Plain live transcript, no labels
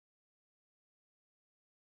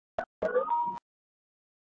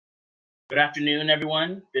Good afternoon,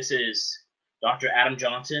 everyone. This is Dr. Adam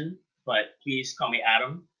Johnson, but please call me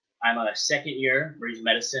Adam. I'm a second-year emergency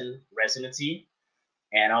medicine residency,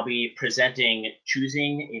 and I'll be presenting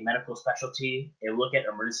Choosing a Medical Specialty, a look at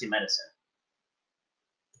emergency medicine.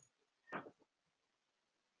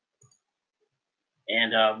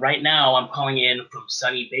 And right now, I'm calling in from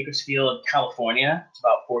sunny Bakersfield, California. It's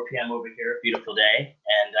about 4 p.m. over here, beautiful day.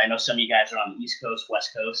 And I know some of you guys are on the East Coast,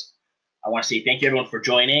 West Coast. I want to say thank you, everyone, for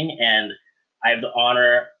joining. And I have the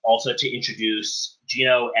honor also to introduce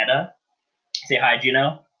Gino Etta. Say hi,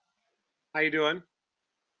 Gino. How you doing?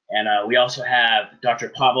 And we also have Dr.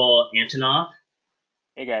 Pavel Antonov.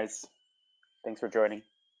 Hey, guys. Thanks for joining.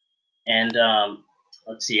 And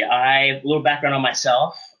let's see, a little background on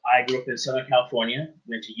myself. I grew up in Southern California,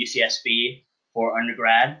 went to UCSB for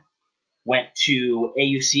undergrad, went to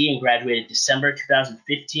AUC and graduated December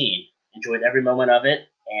 2015. Enjoyed every moment of it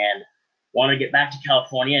and wanted to get back to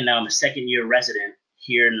California, and now I'm a second-year resident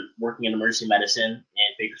here working in emergency medicine in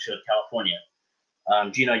Bakersfield, California.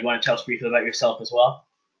 Gino, you want to tell us briefly about yourself as well?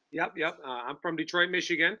 Yep. I'm from Detroit,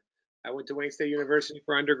 Michigan. I went to Wayne State University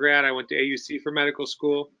for undergrad. I went to AUC for medical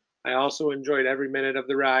school. I also enjoyed every minute of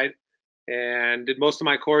the ride and did most of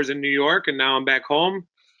my course in New York, and now I'm back home,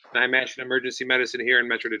 and I majored in emergency medicine here in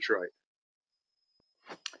Metro Detroit.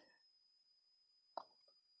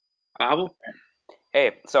 Pavel?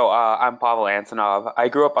 Hey, so I'm Pavel Antonov. I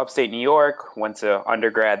grew up upstate New York, went to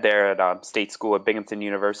undergrad there at state school at Binghamton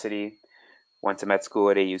University, went to med school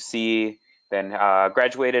at AUC, then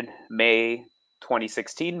graduated May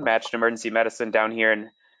 2016, matched emergency medicine down here in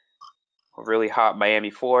really hot Miami,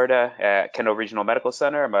 Florida at Kendall Regional Medical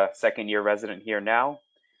Center. I'm a second-year resident here now,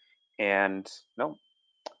 and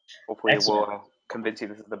hopefully we'll convince you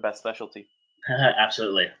this is the best specialty.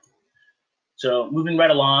 Absolutely. So moving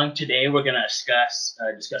right along, today we're going to discuss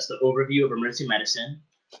the overview of emergency medicine.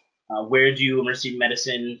 Where do emergency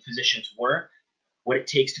medicine physicians work? What it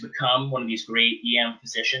takes to become one of these great EM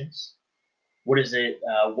physicians? What is it?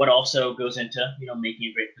 What also goes into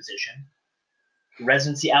making a great physician?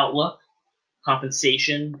 Residency outlook,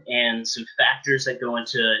 compensation, and some factors that go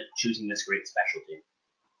into choosing this great specialty.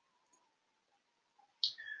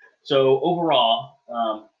 So overall,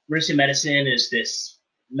 emergency medicine is this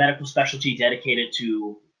medical specialty dedicated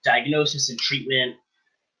to diagnosis and treatment.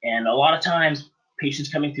 And a lot of times, patients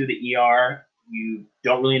coming through the ER, you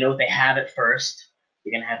don't really know what they have at first.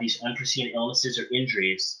 They're going to have these unforeseen illnesses or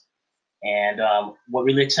injuries. And what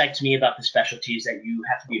really excites me about the specialty is that you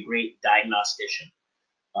have to be a great diagnostician.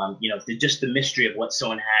 Just the mystery of what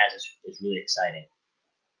someone has is really exciting.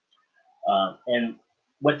 And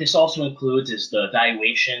what this also includes is the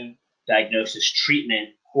evaluation, diagnosis,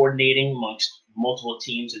 treatment, coordinating amongst multiple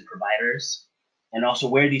teams and providers, and also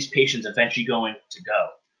where these patients eventually going to go.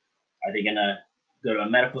 Are they going to go to a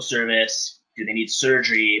medical service? Do they need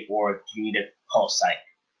surgery, or do you need to call psych?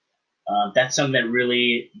 That's something that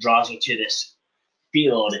really draws me to this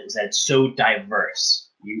field, is that it's so diverse.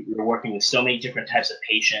 You're working with so many different types of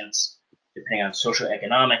patients, depending on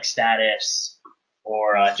socioeconomic status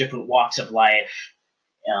or different walks of life,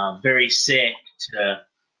 very sick to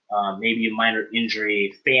maybe a minor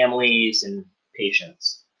injury, families and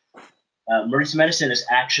patients. Emergency medicine is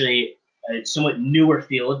actually a somewhat newer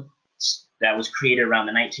field that was created around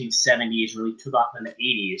the 1970s, really took off in the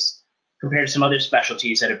 80s, compared to some other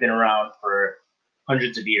specialties that have been around for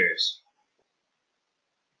hundreds of years.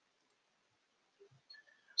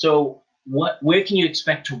 So where can you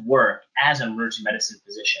expect to work as an emergency medicine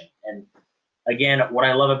physician? And again, what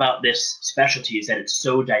I love about this specialty is that it's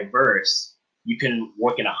so diverse. You can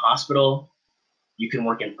work in a hospital, you can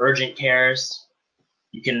work in urgent cares,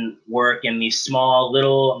 you can work in these small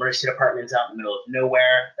little emergency departments out in the middle of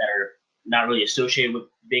nowhere that are not really associated with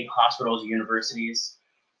big hospitals or universities.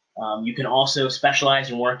 You can also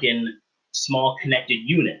specialize and work in small connected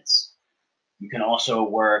units. You can also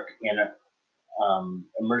work in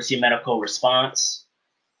emergency medical response.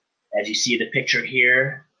 As you see the picture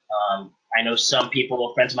here, I know some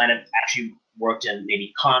people, friends of mine, have actually worked in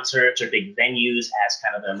maybe concerts or big venues as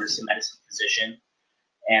kind of an emergency medicine physician,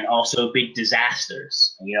 and also big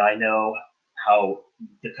disasters. I know how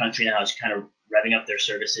the country now is kind of revving up their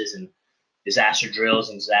services and disaster drills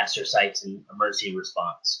and disaster sites and emergency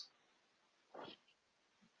response.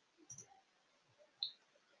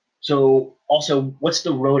 So also, what's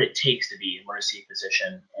the road it takes to be an emergency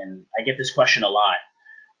physician? And I get this question a lot.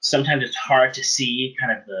 Sometimes it's hard to see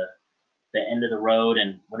kind of the end of the road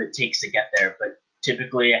and what it takes to get there. But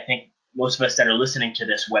typically, I think most of us that are listening to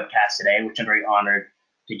this webcast today, which I'm very honored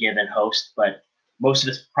to give and host, but most of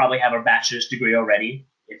us probably have a bachelor's degree already.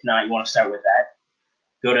 If not, you want to start with that.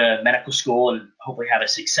 Go to medical school and hopefully have a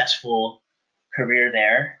successful career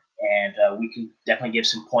there, and we can definitely give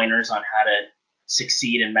some pointers on how to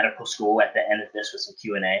succeed in medical school at the end of this with some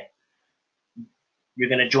Q&A. You're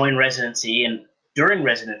going to join residency, and during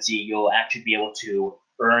residency, you'll actually be able to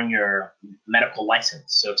earn your medical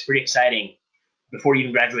license. So it's pretty exciting. Before you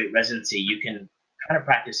even graduate residency, you can kind of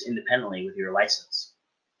practice independently with your license.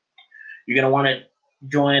 You're going to want to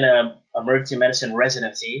join a emergency medicine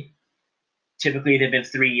residency. Typically, they've been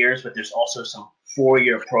 3 years, but there's also some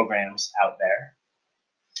 4-year programs out there.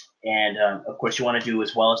 And of course, you want to do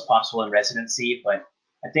as well as possible in residency, but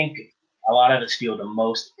I think a lot of us feel the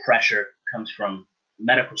most pressure comes from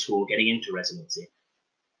medical school getting into residency.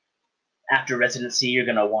 After residency, you're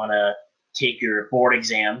going to want to take your board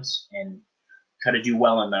exams and try to do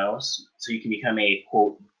well in those so you can become a,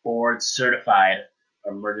 quote, board certified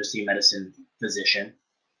emergency medicine physician.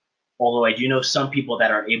 Although I do know some people that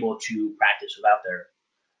are able to practice without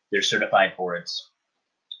their certified boards.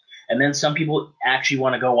 And then some people actually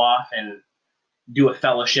want to go off and do a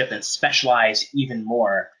fellowship and specialize even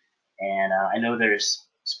more. And I know there's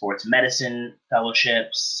sports medicine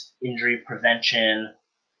fellowships, injury prevention,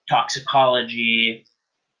 toxicology,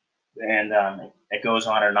 and it goes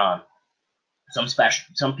on and on.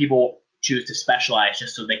 Some people choose to specialize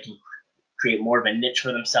just so they can create more of a niche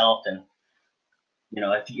for themselves. And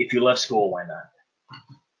if you love school, why not?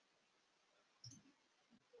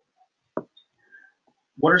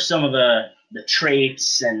 What are some of the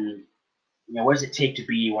traits and what does it take to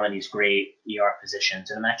be one of these great ER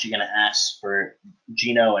physicians? And I'm actually going to ask for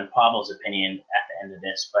Gino and Pavel's opinion at the end of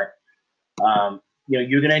this, but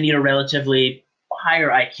you're going to need a relatively higher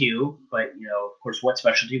IQ, but of course, what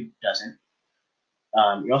specialty doesn't?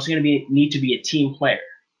 You're also going to need to be a team player.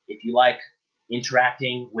 If you like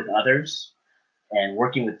interacting with others and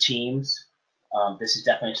working with teams, this is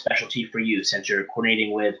definitely a specialty for you since you're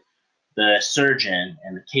coordinating with the surgeon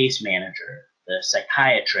and the case manager, the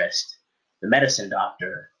psychiatrist, the medicine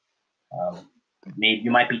doctor. Maybe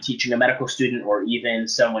you might be teaching a medical student or even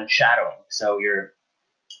someone shadowing. So you're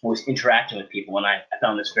always interacting with people, and I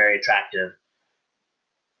found this very attractive.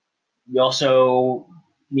 You also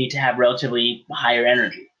need to have relatively higher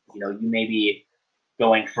energy. You may be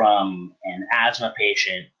going from an asthma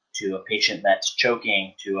patient to a patient that's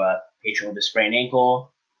choking to a patient with a sprained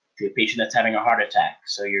ankle to a patient that's having a heart attack.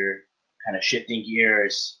 So you're kind of shifting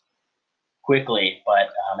gears quickly, but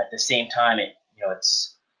at the same time,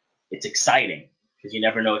 it's exciting because you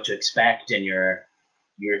never know what to expect, and you're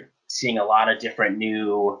seeing a lot of different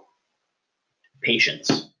new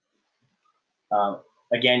patients.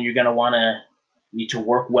 Again, you're going to need to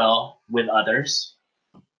work well with others,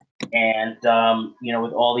 and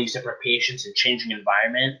with all these different patients and changing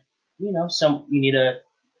environment, you need to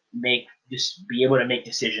just be able to make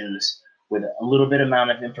decisions with a little bit amount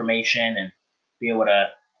of information and be able to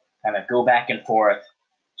kind of go back and forth,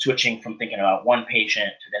 switching from thinking about one patient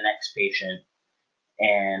to the next patient.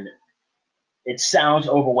 And it sounds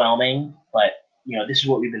overwhelming, but this is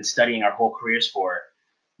what we've been studying our whole careers for,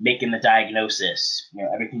 making the diagnosis,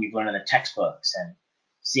 everything you've learned in the textbooks and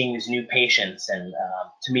seeing these new patients. And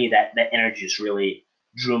to me, that energy just really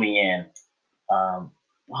drew me in.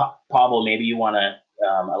 Pablo, maybe you want to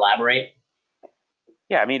elaborate?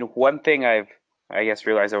 Yeah, I mean, one thing I've,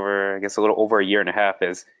 realized over, a little over a year and a half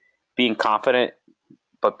is being confident,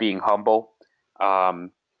 but being humble.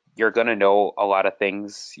 You're going to know a lot of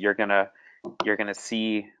things. You're going to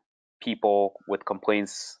see people with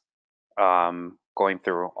complaints, going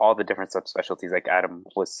through all the different subspecialties, like Adam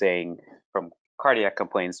was saying, from cardiac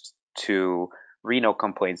complaints to renal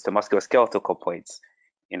complaints to musculoskeletal complaints.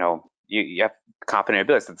 You have confident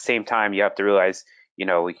abilities. At the same time, you have to realize,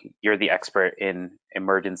 you're the expert in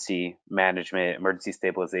emergency management, emergency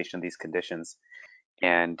stabilization of these conditions.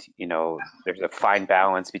 And, there's a fine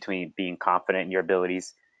balance between being confident in your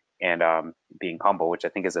abilities and being humble, which I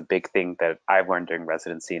think is a big thing that I've learned during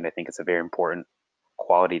residency. And I think it's a very important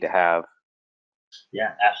quality to have.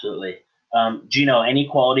 Yeah, absolutely. Gino, any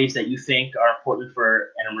qualities that you think are important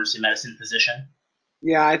for an emergency medicine physician?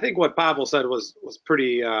 Yeah, I think what Pavel said was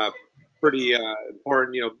pretty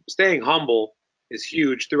important. Staying humble is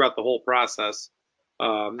huge throughout the whole process,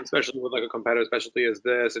 especially with like a competitive specialty as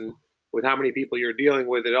this, and with how many people you're dealing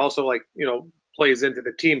with. It also plays into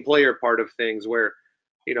the team player part of things, where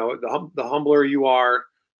the humbler you are,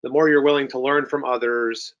 the more you're willing to learn from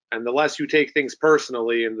others, and the less you take things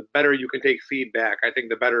personally, and the better you can take feedback. I think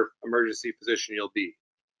the better emergency physician you'll be.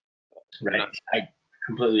 Right, I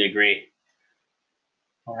completely agree.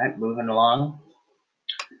 All right, moving along.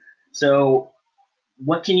 So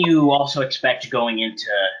what can you also expect going into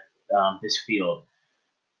this field?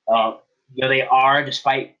 they are,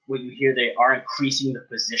 despite what you hear, they are increasing the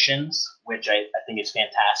positions, which I think is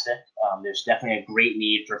fantastic. There's definitely a great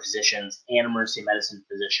need for physicians and emergency medicine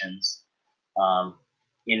physicians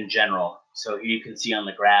in general. So here you can see on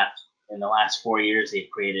the graph, in the last 4 years, they've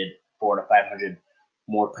created 400 to 500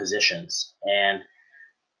 more positions. And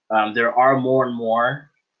there are more and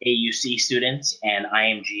more AUC students and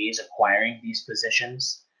IMGs acquiring these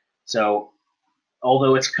positions. So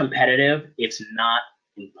although it's competitive, it's not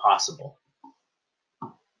impossible.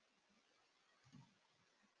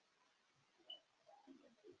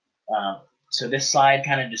 So this slide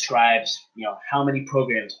kind of describes, how many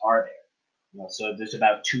programs are there. So there's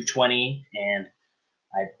about 220, and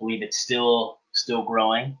I believe it's still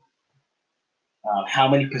growing. How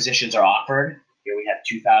many positions are offered? Here we have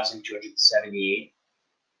 2,278.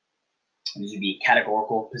 These would be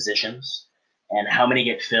categorical positions. And how many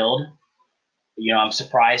get filled? I'm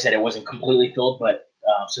surprised that it wasn't completely filled, but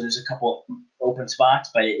so there's a couple open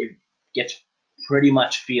spots, but it gets pretty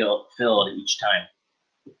much filled each time.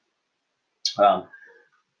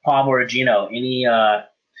 Paul or Gino, any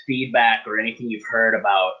feedback or anything you've heard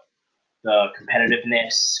about the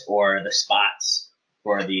competitiveness or the spots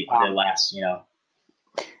for the last,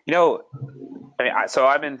 So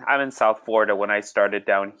I'm in South Florida. When I started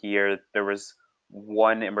down here, there was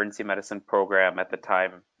one emergency medicine program at the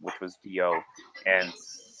time, which was DO. And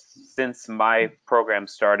since my program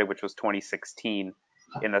started, which was 2016,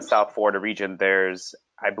 in the South Florida region, there's,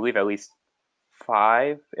 I believe, at least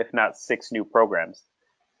 5, if not 6 new programs,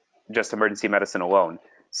 just emergency medicine alone.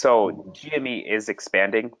 So GME is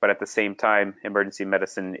expanding, but at the same time, emergency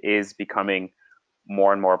medicine is becoming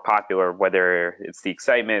more and more popular, whether it's the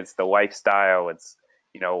excitement, it's the lifestyle, it's,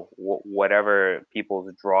 whatever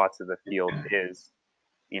people's draw to the field is,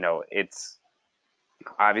 it's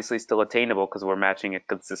obviously still attainable because we're matching a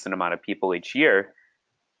consistent amount of people each year,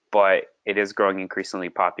 but it is growing increasingly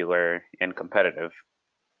popular and competitive.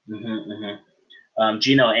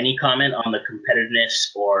 Gino, any comment on the competitiveness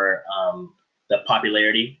or the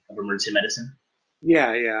popularity of emergency medicine?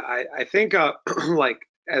 Yeah. I think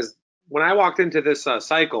as when I walked into this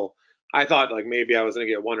cycle, I thought maybe I was going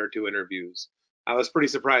to get 1 or 2 interviews. I was pretty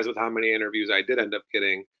surprised with how many interviews I did end up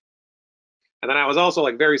getting. And then I was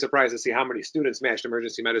also very surprised to see how many students matched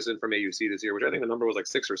emergency medicine from AUC this year, which I think the number was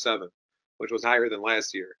 6 or 7, which was higher than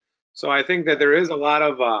last year. So I think that there is a lot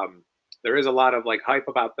of hype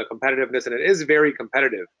about the competitiveness, and it is very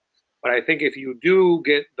competitive. But I think if you do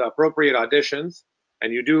get the appropriate auditions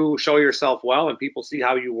and you do show yourself well and people see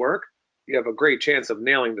how you work, you have a great chance of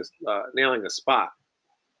nailing the spot.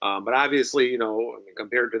 But obviously,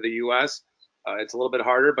 compared to the U.S., it's a little bit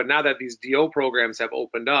harder. But now that these DO programs have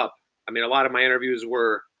opened up, a lot of my interviews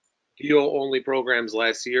were DO only programs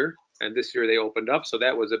last year, and this year they opened up. So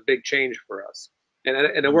that was a big change for us. And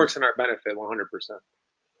it works in our benefit 100%.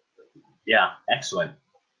 Yeah, excellent.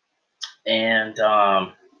 And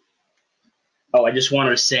I just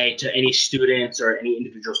wanted to say to any students or any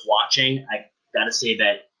individuals watching, I got to say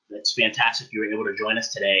that it's fantastic you were able to join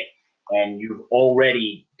us today, and you've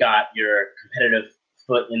already got your competitive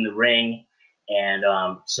foot in the ring. And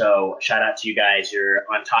so shout out to you guys. You're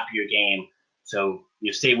on top of your game. So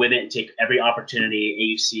you stay with it and take every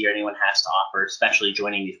opportunity AUC or anyone has to offer, especially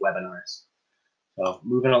joining these webinars. So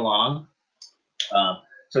moving along.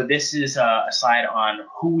 So this is a slide on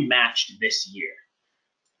who we matched this year.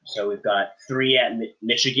 So we've got 3 at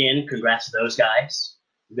Michigan. Congrats to those guys.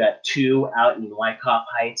 We've got 2 out in Wyckoff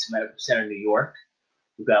Heights Medical Center, New York.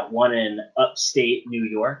 We've got 1 in upstate New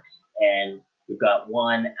York, and we've got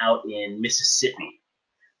 1 out in Mississippi.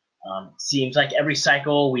 Seems like every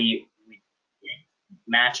cycle we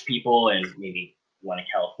match people, and maybe 1 in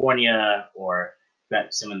California, or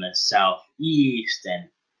got some in the southeast and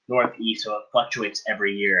northeast, so it fluctuates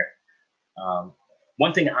every year.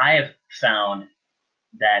 One thing I have found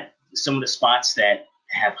that some of the spots that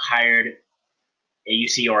have hired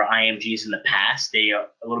AUC or IMGs in the past, they are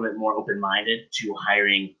a little bit more open-minded to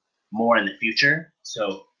hiring more in the future.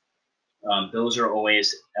 So those are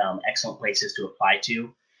always excellent places to apply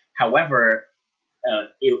to. However,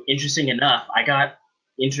 interesting enough, I got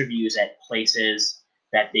interviews at places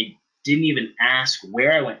that they didn't even ask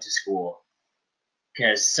where I went to school,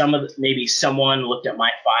 because maybe someone looked at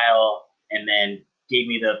my file and then gave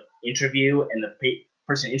me the interview, and the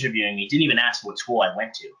person interviewing me didn't even ask what school I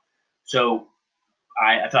went to. So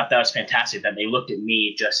I thought that was fantastic that they looked at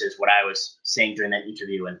me just as what I was saying during that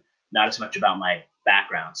interview and not as much about my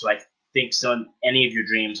background. So I think any of your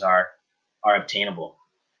dreams are obtainable.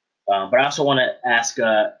 But I also want to ask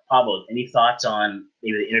Pablo, any thoughts on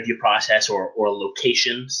maybe the interview process or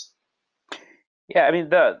locations? Yeah, I mean,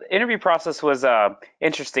 the interview process was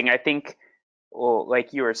interesting. I think, well,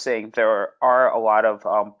 like you were saying, there are a lot of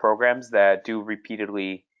programs that do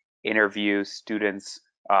repeatedly interview students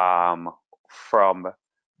from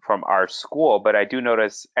our school, but I do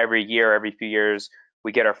notice every year, every few years,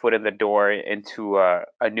 we get our foot in the door into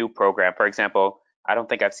a new program. For example, I don't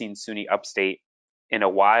think I've seen SUNY Upstate in a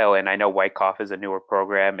while, and I know Wyckoff is a newer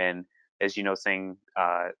program, and as you know, saying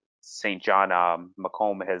St. John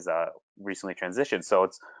Macomb has recently transitioned, so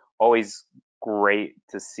it's always great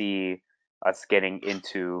to see us getting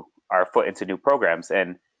into our foot into new programs,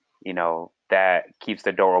 and that keeps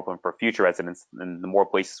the door open for future residents, and the more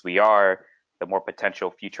places we are, the more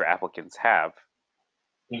potential future applicants have.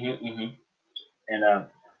 Hmm. And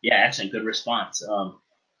yeah, excellent, good response.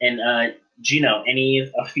 And Gino,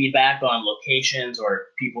 any feedback on locations or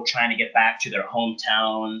people trying to get back to their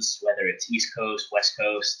hometowns, whether it's East Coast, West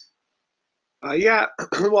Coast? Yeah,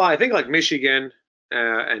 well, I think like Michigan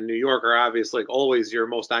and New York are obviously like always your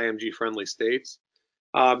most IMG friendly states.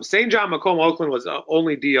 St. John Macomb Oakland was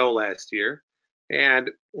only DO last year,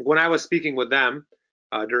 and when I was speaking with them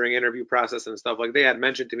during interview process and stuff, like they had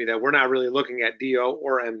mentioned to me that we're not really looking at DO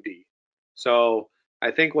or MD. So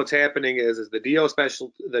I think what's happening is the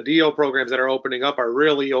DO programs that are opening up are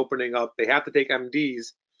really opening up. They have to take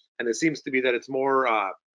MDs, and it seems to be that it's more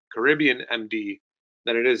Caribbean MD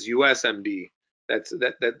than it is US MD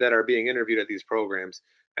that are being interviewed at these programs.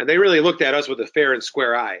 And they really looked at us with a fair and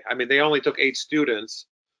square eye. I mean, they only took 8 students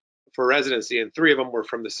for residency, and 3 of them were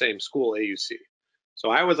from the same school, AUC. So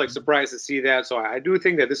I was like surprised to see that. So I do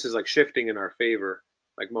think that this is like shifting in our favor,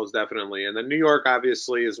 like most definitely. And then New York,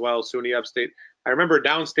 obviously, as well, SUNY Upstate. I remember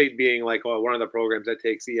Downstate being like one of the programs that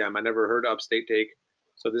takes EM. I never heard Upstate take.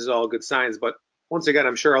 So this is all good signs. But once again,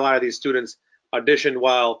 I'm sure a lot of these students auditioned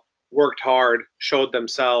well, worked hard, showed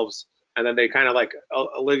themselves, and then they kind of like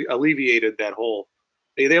alleviated that whole.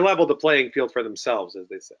 They leveled the playing field for themselves, as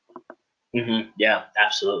they say. Yeah,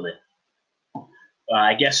 absolutely.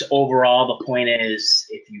 I guess overall, the point is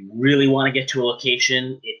if you really want to get to a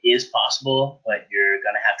location, it is possible, but you're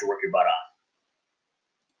going to have to work your butt off.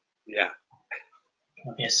 Yeah.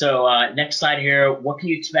 Okay, so next slide here. What can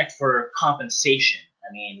you expect for compensation?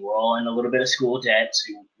 I mean, we're all in a little bit of school debt,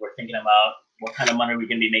 so we're thinking about what kind of money we're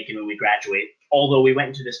going to be making when we graduate. Although we went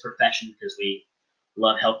into this profession because we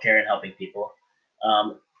love healthcare and helping people.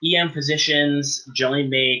 EM positions generally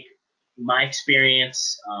make, my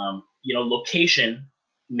experience, location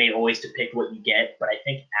may always depict what you get, but I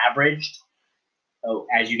think averaged,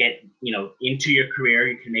 as you get, into your career,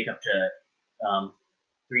 you can make up to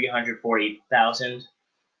 340,000.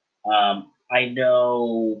 I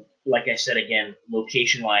know, like I said again,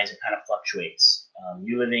 location-wise, it kind of fluctuates.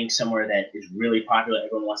 You living somewhere that is really popular,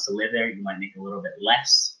 everyone wants to live there, you might make a little bit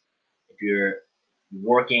less. If you're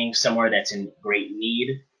working somewhere that's in great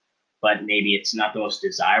need, but maybe it's not the most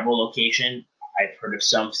desirable location, I've heard of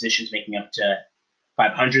some physicians making up to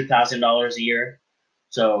 $500,000 a year.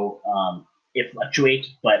 So it fluctuates,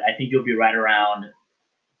 but I think you'll be right around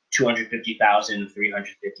 250,000,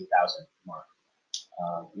 350,000 mark,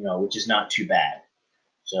 which is not too bad.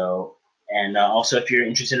 So, and also if you're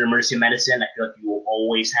interested in emergency medicine, I feel like you will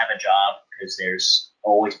always have a job because there's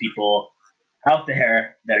always people out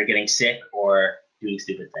there that are getting sick or doing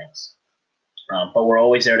stupid things. But we're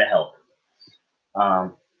always there to help.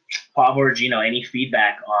 Pavel or Gino, any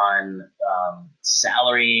feedback on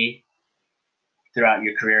salary throughout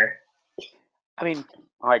your career? I mean,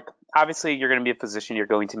 like, obviously you're going to be a physician, you're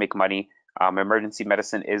going to make money. Emergency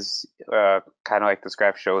medicine is kind of like this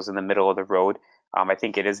graph shows in the middle of the road. I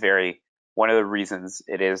think it is one of the reasons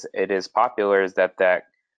it is popular is that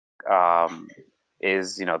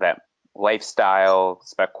is, that lifestyle,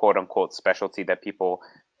 quote unquote specialty that people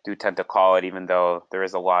do tend to call it, even though there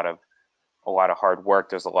is a lot of hard work.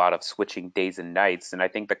 There's a lot of switching days and nights, and I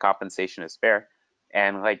think the compensation is fair.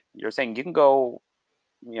 And like you're saying, you can go,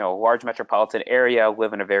 large metropolitan area,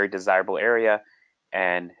 live in a very desirable area,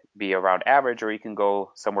 and be around average, or you can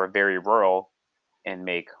go somewhere very rural and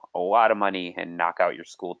make a lot of money and knock out your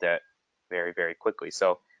school debt very, very quickly.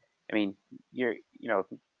 So, I mean,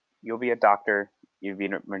 you'll be a doctor, you'll be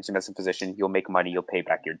an emergency medicine physician, you'll make money, you'll pay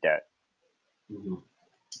back your debt. Mm-hmm.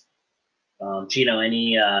 Gino,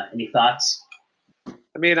 any thoughts?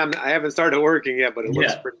 I mean, I haven't started working yet, but it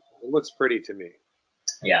looks pretty to me.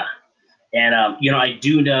 Yeah, and I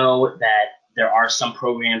do know that there are some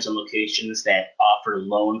programs and locations that offer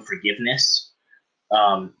loan forgiveness.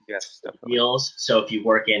 Yes, definitely. Deals. So if you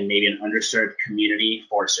work in maybe an underserved community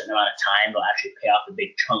for a certain amount of time, they'll actually pay off a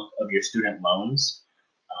big chunk of your student loans.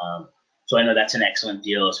 So I know that's an excellent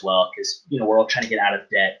deal as well because we're all trying to get out of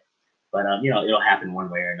debt, but it'll happen one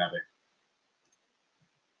way or another.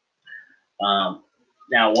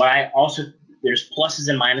 Now, there's pluses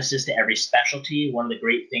and minuses to every specialty. One of the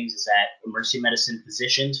great things is that emergency medicine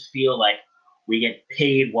physicians feel like we get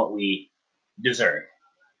paid what we deserve.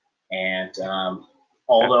 And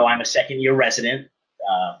although I'm a second-year resident,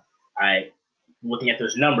 I looking at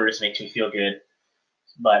those numbers makes me feel good.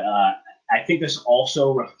 But I think this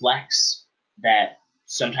also reflects that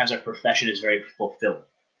sometimes our profession is very fulfilling.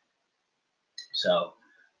 So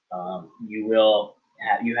you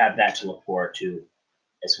have that to look forward to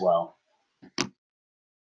as well.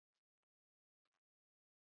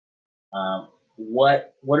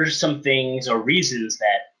 What are some things or reasons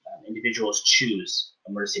that individuals choose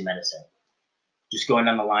emergency medicine? Just going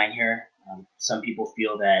down the line here, some people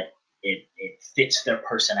feel that it fits their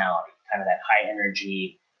personality, kind of that high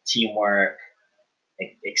energy, teamwork,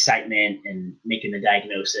 excitement, and making the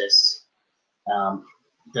diagnosis.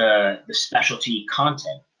 The specialty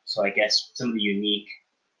content. So I guess some of the unique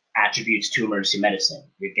attributes to emergency medicine.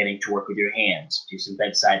 You're getting to work with your hands, do some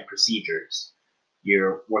bedside procedures.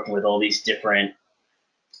 You're working with all these different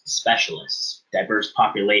specialists, diverse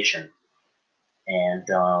population, and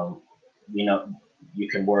you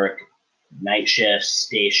can work night shifts,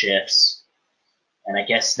 day shifts, and I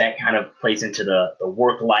guess that kind of plays into the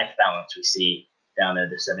work-life balance we see down there,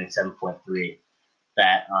 the 77.3.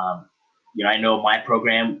 That I know my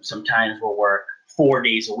program sometimes will work 4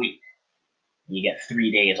 days a week, and you get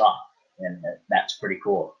 3 days off, and that's pretty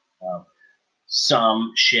cool.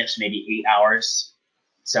 Some shifts maybe 8 hours,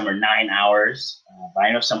 some are 9 hours, but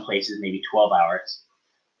I know some places maybe 12 hours.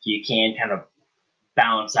 So you can kind of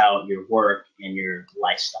balance out your work and your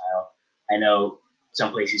lifestyle. I know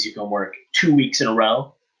some places you can work 2 weeks in a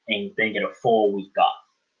row and then get a full week off.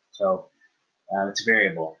 So it's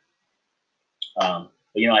variable. But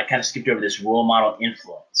I kind of skipped over this role model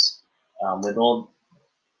influence with all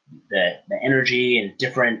the energy and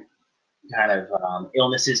different kind of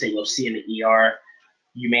illnesses that you'll see in the ER.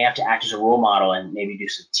 You may have to act as a role model and maybe do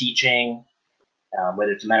some teaching,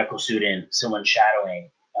 whether it's a medical student, someone shadowing,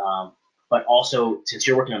 but also since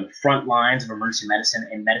you're working on the front lines of emergency medicine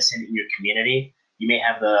and medicine in your community, you may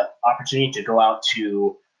have the opportunity to go out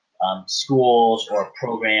to schools or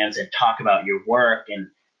programs and talk about your work and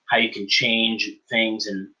how you can change things,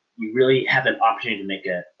 and you really have an opportunity to make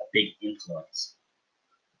a big influence.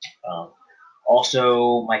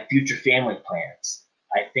 Also, my future family plans.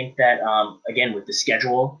 I think that, again, with the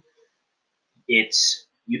schedule,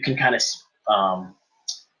 you can kind of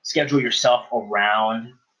schedule yourself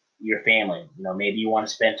around your family. Maybe you want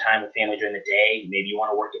to spend time with family during the day. Maybe you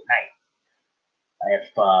want to work at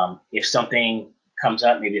night. If something comes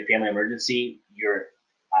up, maybe a family emergency,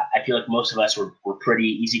 I feel like most of us were pretty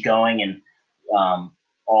easygoing and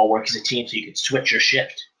all work as a team, so you could switch your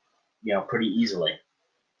shift, pretty easily.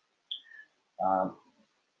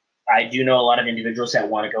 I do know a lot of individuals that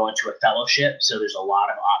want to go into a fellowship, so there's a lot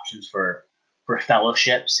of options for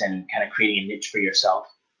fellowships and kind of creating a niche for yourself.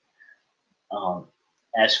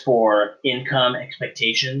 As for income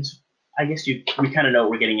expectations, I guess we kind of know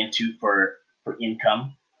what we're getting into for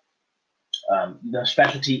income. The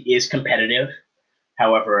specialty is competitive,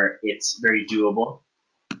 however, it's very doable.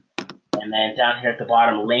 And then down here at the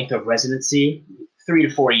bottom, length of residency, 3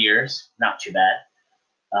 to 4 years, not too bad.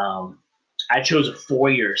 I chose a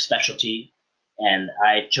 4-year specialty, and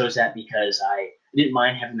I chose that because I didn't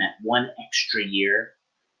mind having that one extra year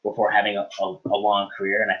before having a long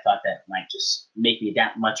career, and I thought that might just make me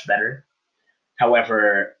that much better.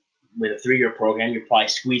 However, with a 3-year program, you're probably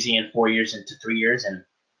squeezing in 4 years into 3 years, and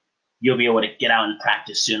you'll be able to get out and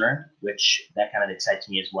practice sooner, which that kind of excites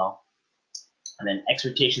me as well. And then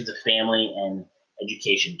expectations of family and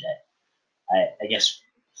education debt. I guess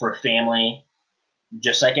for a family,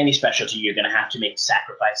 just like any specialty, you're going to have to make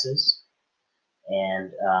sacrifices,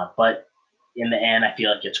 and but in the end, I feel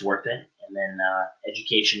like it's worth it. And then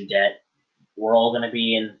education debt, we're all going to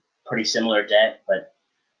be in pretty similar debt, but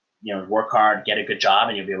work hard, get a good job,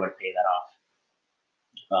 and you'll be able to pay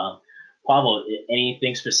that off. Pavel,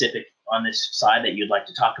 anything specific on this side that you'd like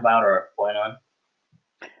to talk about or point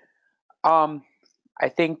on? I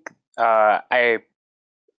think I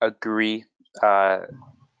agree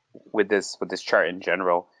with this chart in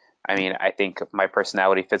general. I mean, I think my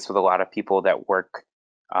personality fits with a lot of people that work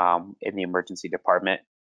in the emergency department.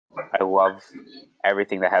 I love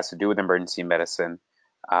everything that has to do with emergency medicine.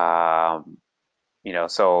 So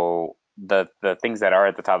the things that are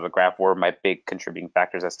at the top of the graph were my big contributing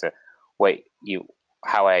factors as to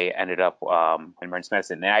how I ended up in emergency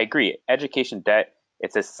medicine. And I agree, education debt,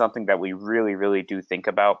 it's just something that we really, really do think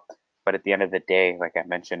about. But at the end of the day, like I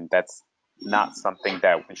mentioned, that's not something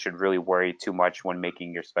that we should really worry too much when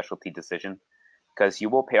making your specialty decision. because you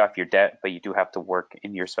will pay off your debt, but you do have to work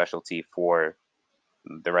in your specialty for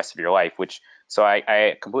the rest of your life. So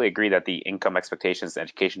I completely agree that the income expectations and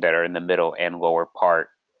education debt are in the middle and lower part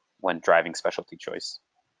when driving specialty choice.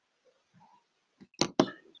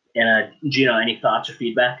 And Gino, any thoughts or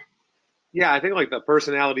feedback? Yeah, I think like the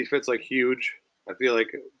personality fit's like huge. I feel like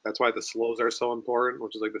that's why the SLOs are so important,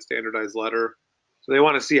 which is like the standardized letter. So they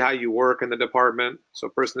want to see how you work in the department. So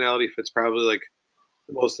personality fit's probably like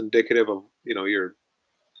the most indicative of, you know, your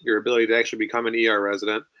ability to actually become an ER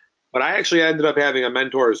resident. But I actually ended up having a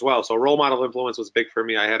mentor as well. So role model influence was big for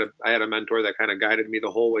me. I had a mentor that kind of guided me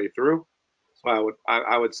the whole way through. So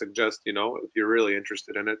I would suggest, you know, if you're really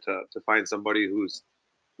interested in it, to find somebody who's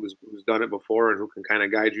done it before and who can kind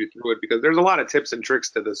of guide you through it, because there's a lot of tips and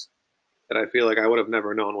tricks to this that I feel like I would have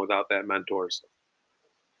never known without that mentor. So.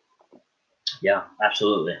 Yeah,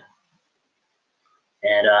 absolutely.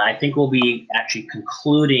 And I think we'll be actually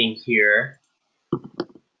concluding here.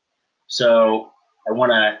 So I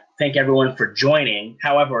want to thank everyone for joining.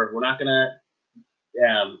 However, we're not going to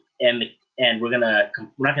we're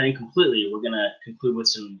not going to completely. We're going to conclude with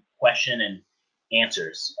some question and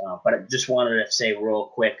answers. But I just wanted to say real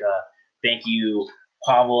quick, thank you,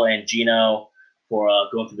 Pavel and Gino, for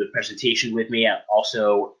going through the presentation with me.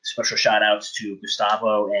 Also, special shout outs to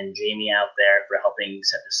Gustavo and Jamie out there for helping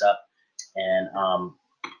set this up. And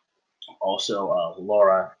also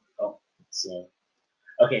Laura. Oh, let's see.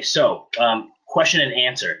 Okay, so question and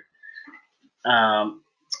answer.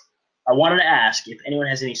 I wanted to ask if anyone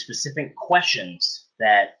has any specific questions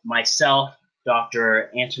that myself,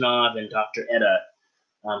 Dr. Antonov, and Dr. Etta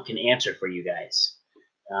can answer for you guys.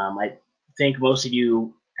 I think most of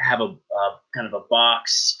you have a kind of a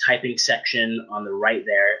box typing section on the right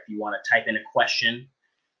there if you want to type in a question,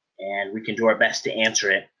 and we can do our best to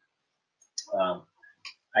answer it.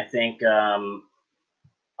 I think a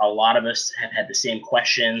lot of us have had the same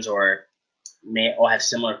questions or may all have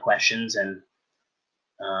similar questions, and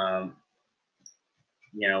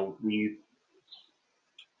you know,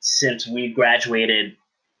 since we graduated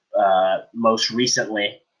most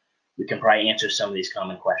recently, we can probably answer some of these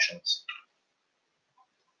common questions.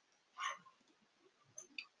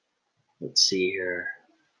 Let's see here.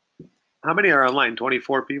 How many are online?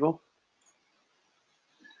 24 people?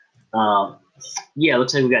 Yeah,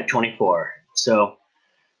 looks like we got 24. So,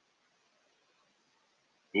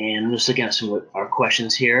 and I'm just looking at some of our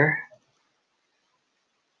questions here.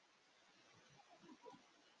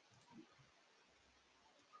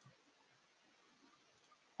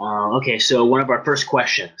 Okay, so one of our first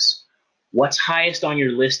questions. What's highest on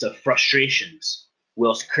your list of frustrations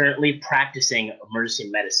whilst currently practicing emergency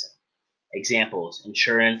medicine? Examples,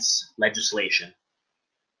 insurance, legislation.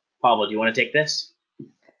 Pablo, do you want to take this?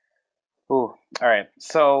 Ooh, all right.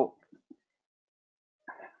 So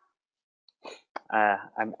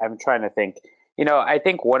I'm trying to think. You know, I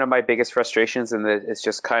think one of my biggest frustrations is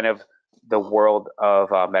just kind of the world of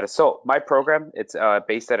medicine. So my program, it's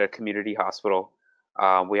based at a community hospital.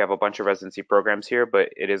 We have a bunch of residency programs here, but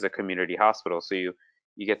it is a community hospital, so you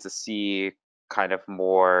get to see kind of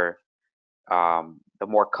more the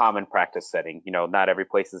more common practice setting. You know, not every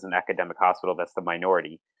place is an academic hospital. That's the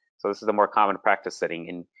minority. So this is the more common practice setting,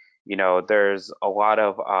 and you know, there's a lot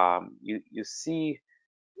of you see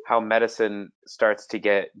how medicine starts to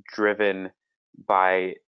get driven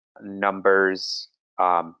by numbers,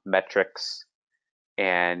 metrics,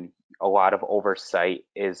 and a lot of oversight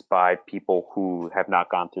is by people who have not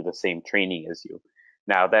gone through the same training as you.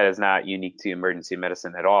 Now, that is not unique to emergency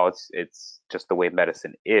medicine at all. It's just the way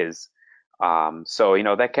medicine is. So you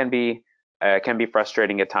know, that can be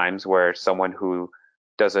frustrating at times, where someone who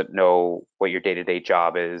doesn't know what your day-to-day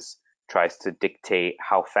job is tries to dictate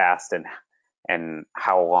how fast and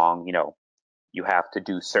how long, you know, you have to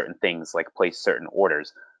do certain things, like place certain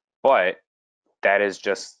orders. But that is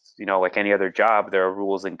just, you know, like any other job, there are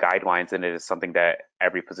rules and guidelines, and it is something that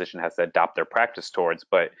every physician has to adopt their practice towards.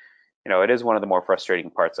 But you know, it is one of the more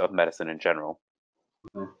frustrating parts of medicine in general.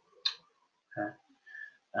 Okay.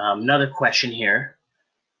 Another question here.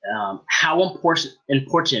 How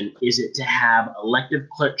important is it to have elective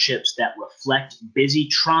clerkships that reflect busy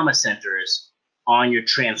trauma centers on your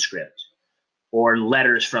transcript or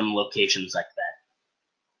letters from locations like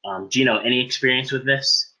that? Gino, any experience with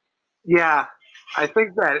this? Yeah, I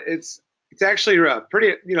think that it's actually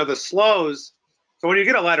pretty, you know, the SLOs. So when you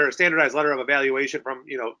get a standardized letter of evaluation from,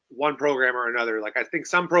 you know, one program or another, like I think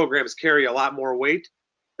some programs carry a lot more weight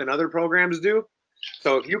than other programs do.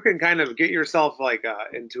 So if you can kind of get yourself like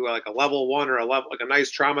into like a level 1 or like a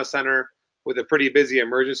nice trauma center with a pretty busy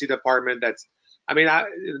emergency department, that's, I mean,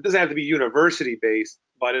 it doesn't have to be university based,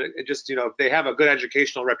 but it just, you know, if they have a good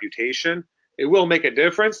educational reputation, it will make a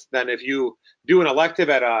difference than if you do an elective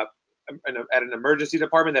at an emergency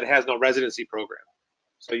department that has no residency program.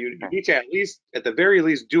 So you need to at the very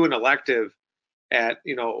least, do an elective at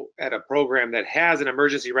a program that has an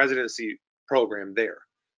emergency residency program there,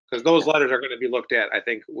 because those letters are going to be looked at, I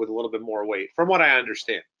think, with a little bit more weight, from what I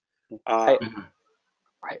understand. Right.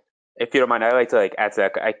 If you don't mind, I'd like to add to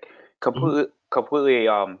that. I completely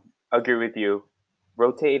agree with you.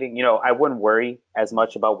 Rotating, I wouldn't worry as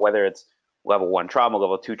much about whether it's level 1 trauma,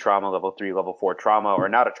 level 2 trauma, level 3, level 4 trauma, or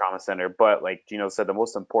not a trauma center. But like Gino said, the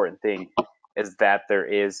most important thing is that there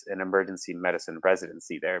is an emergency medicine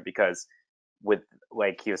residency there, because with,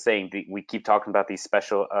 like he was saying, we keep talking about these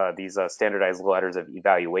standardized letters of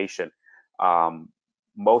evaluation.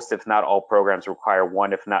 Most, if not all, programs require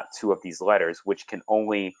one, if not two, of these letters, which can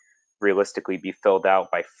only realistically be filled out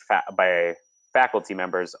by faculty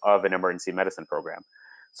members of an emergency medicine program.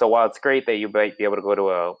 So while it's great that you might be able to go to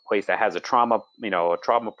a place that has a trauma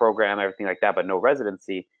program, everything like that, but no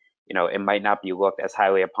residency, it might not be looked as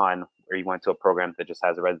highly upon where you went to a program that just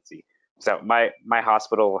has a residency. So my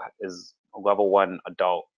hospital is a level 1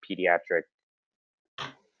 adult pediatric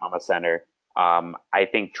trauma center. I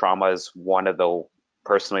think trauma is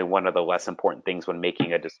personally one of the less important things when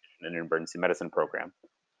making a decision in an emergency medicine program.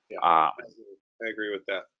 Yeah, I agree with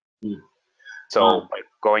that. So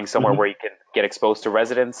going somewhere where you can get exposed to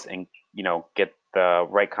residents and get the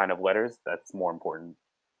right kind of letters, that's more important.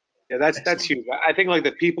 Yeah, that's huge. I think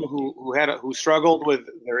the people who struggled with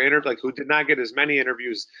their who did not get as many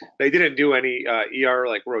interviews, they didn't do any ER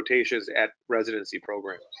rotations at residency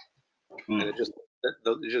programs, and it just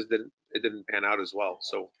didn't pan out as well.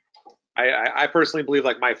 So I personally believe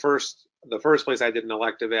the first place I did an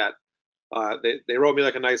elective at, they wrote me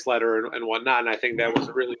a nice letter and whatnot, and I think that was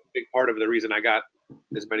a really big part of the reason I got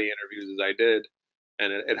as many interviews as I did,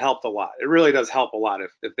 and it helped a lot. It really does help a lot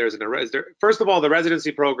if there's first of all, the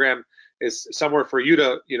residency program is somewhere for you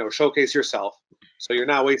to showcase yourself, so you're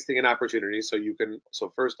not wasting an opportunity. So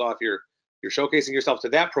first off, you're showcasing yourself to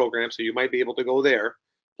that program, so you might be able to go there.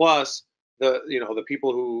 Plus the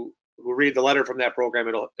people who read the letter from that program,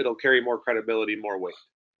 it'll carry more credibility, more weight.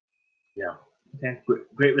 Yeah. Okay.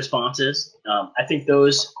 Great responses. I think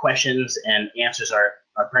those questions and answers are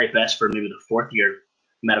probably best for maybe the 4th year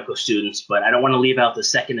medical students, but I don't want to leave out the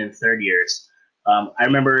 2nd and 3rd years. I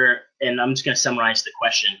remember, and I'm just going to summarize the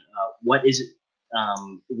question.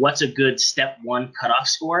 What's a good step 1 cutoff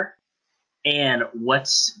score, and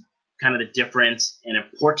what's kind of the difference and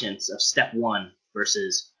importance of step 1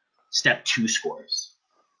 versus step 2 scores?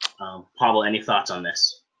 Pavel, any thoughts on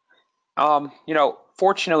this?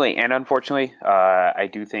 Fortunately and unfortunately, I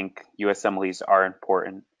do think USMLEs are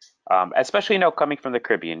important, especially coming from the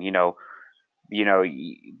Caribbean.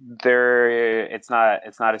 It's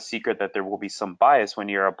not a secret that there will be some bias when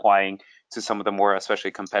you're applying to some of the more especially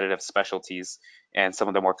competitive specialties and some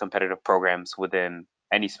of the more competitive programs within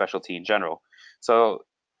any specialty in general. So,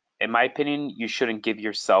 in my opinion, you shouldn't give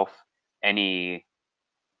yourself any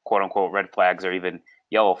quote unquote red flags or even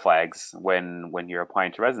yellow flags when you're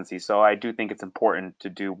applying to residency. So I do think it's important to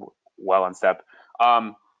do well on step.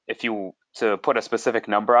 If you to put a specific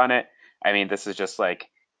number on it, I mean, this is just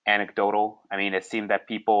anecdotal. I mean, it seemed that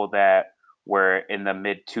people that were in the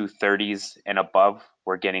mid 230s and above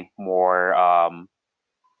were getting more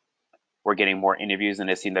interviews, and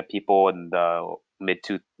it seemed that people in the mid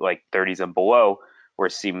 30s and below were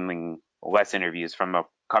seeming less interviews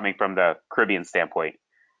coming from the Caribbean standpoint.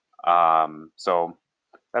 So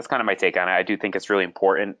that's kind of my take on it. I do think it's really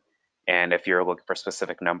important, and if you're looking for a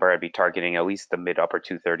specific number, I'd be targeting at least the mid upper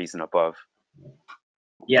 230s and above.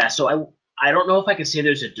 Yeah, so I don't know if I can say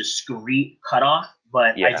there's a discrete cutoff,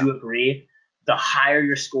 but I do agree. The higher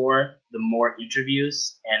your score, the more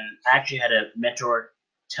interviews. And I actually had a mentor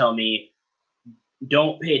tell me,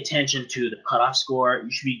 don't pay attention to the cutoff score.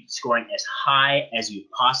 You should be scoring as high as you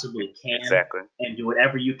possibly can. Exactly. And do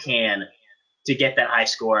whatever you can to get that high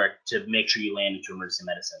score to make sure you land into emergency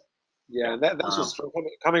medicine. Yeah, that's just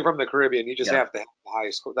coming from the Caribbean. You just have to have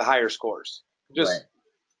the higher scores. Just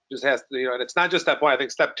has to, and it's not just step 1. I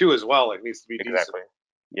think step 2 as well. It needs to be exactly.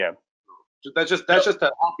 Decent. Yeah, that's just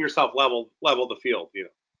to help yourself level the field.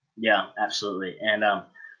 Yeah, absolutely. And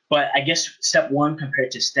but I guess step 1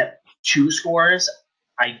 compared to step 2 scores,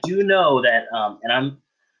 I do know that, and I'm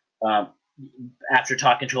after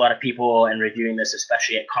talking to a lot of people and reviewing this,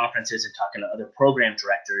 especially at conferences and talking to other program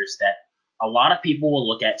directors, that a lot of people will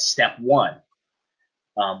look at step 1.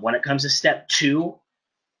 When it comes to step 2,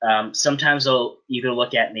 sometimes they'll either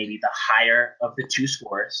look at maybe the higher of the 2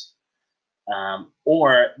 scores,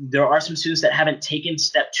 or there are some students that haven't taken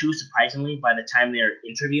step 2, surprisingly, by the time they're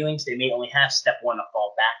interviewing, so they may only have step 1 to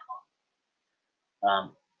fall back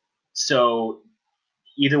So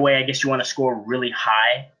either way, I guess you want to score really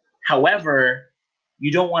high. However,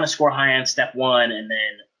 you don't want to score high on step one and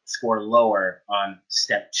then score lower on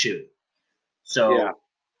step two. So, Yeah.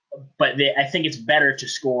 but I think it's better to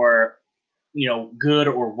score, good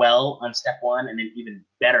or well on step one and then even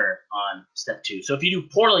better on step two. So if you do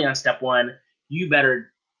poorly on step one, you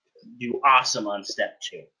better do awesome on step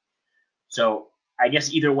two. So I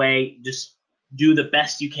guess either way, just do the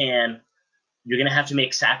best you can. You're going to have to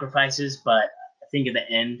make sacrifices, but I think in the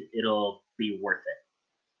end, it'll be worth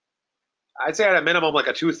it. I'd say at a minimum like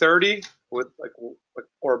a 230 with like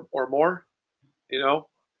or more, you know.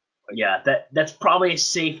 Yeah, that's probably a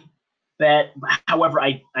safe bet. However,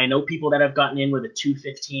 I know people that have gotten in with a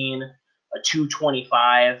 215, a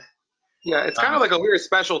 225. Yeah, it's kind of like a weird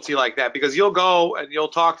specialty like that because you'll go and you'll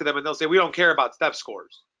talk to them and they'll say we don't care about step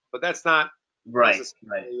scores, but that's not Right.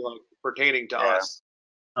 necessarily like pertaining to Yeah. us.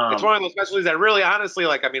 It's one of those specialties that really, honestly,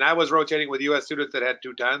 like, I mean, I was rotating with U.S. students that had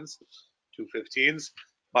 210s, 215s,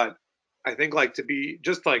 but I think like to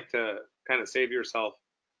kind of save yourself,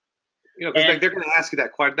 because like they're going to ask you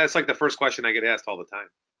that question. That's like the first question I get asked all the time.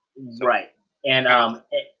 So, right.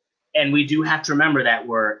 And we do have to remember that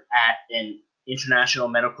we're at an international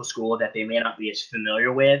medical school that they may not be as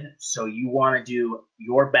familiar with. So you want to do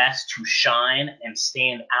your best to shine and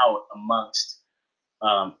stand out amongst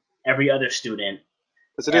every other student.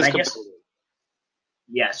 Because it is competitive.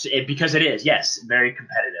 Yes, because it is. Yes, very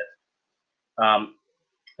competitive.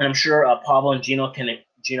 And I'm sure Pablo and Gino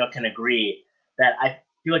can agree that I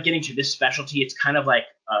feel like getting to this specialty, it's kind of like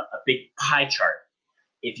a big pie chart.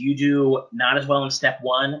 If you do not as well in step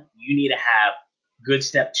one, you need to have good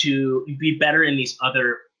step two, be better in these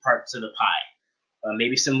other parts of the pie.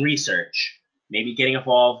 Maybe some research, maybe getting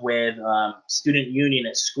involved with student union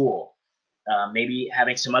at school, maybe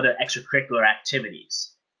having some other extracurricular activities.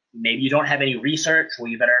 Maybe you don't have any research,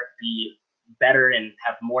 well, you better be better and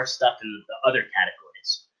have more stuff in the other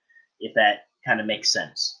categories, if that kind of makes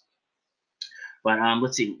sense. But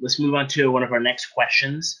let's see. Let's move on to one of our next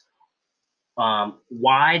questions.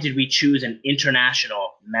 Why did we choose an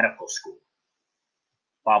international medical school?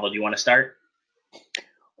 Pablo, do you want to start?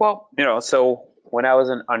 Well, so when I was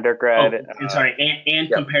an undergrad, and sorry, and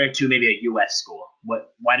yep. compared to maybe a U.S. school,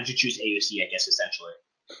 why did you choose AUC? I guess essentially.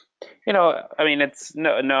 I mean, it's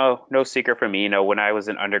no secret for me. When I was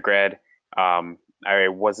an undergrad, I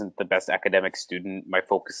wasn't the best academic student. My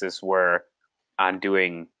focuses were on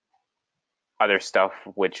doing other stuff,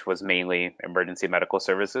 which was mainly emergency medical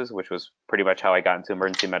services, which was pretty much how I got into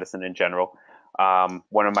emergency medicine in general.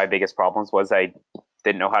 One of my biggest problems was I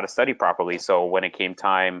didn't know how to study properly. So when it came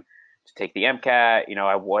time to take the MCAT,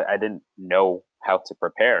 I didn't know how to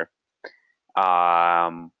prepare.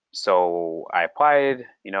 So I applied,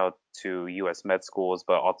 to U.S. med schools,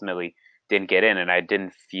 but ultimately didn't get in, and I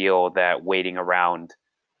didn't feel that waiting around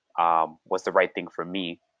was the right thing for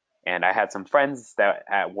me. And I had some friends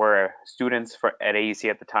that were students at AUC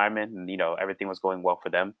at the time, and everything was going well for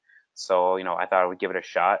them. So I thought I would give it a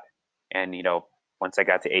shot. And once I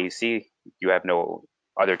got to AUC, you have no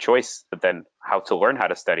other choice but then how to learn how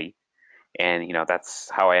to study. And that's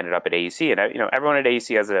how I ended up at AUC. And everyone at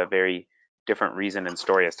AUC has a very different reason and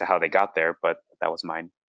story as to how they got there, but that was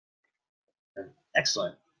mine.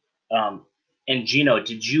 Excellent. And Gino,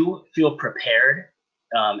 did you feel prepared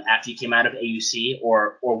after you came out of AUC,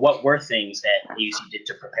 or what were things that AUC did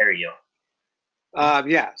to prepare you?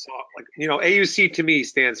 Yeah, so AUC to me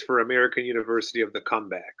stands for American University of the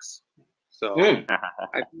Comebacks. So I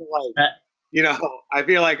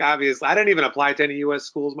feel like obviously I didn't even apply to any U.S.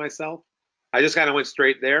 schools myself. I just kind of went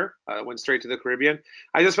straight there. Went straight to the Caribbean.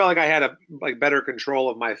 I just felt like I had a better control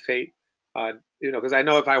of my fate. Because I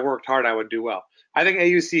know if I worked hard, I would do well. I think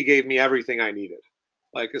AUC gave me everything I needed.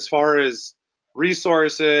 Like as far as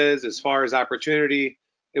resources, as far as opportunity,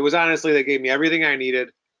 it was honestly they gave me everything I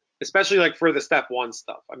needed, especially like for the step one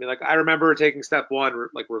stuff. I mean, like I remember taking step one,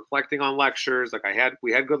 like reflecting on lectures. Like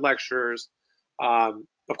we had good lecturers.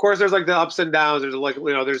 Of course, there's like the ups and downs. There's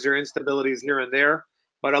there's your instabilities here and there,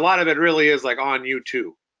 but a lot of it really is like on you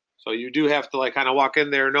too. So you do have to like kind of walk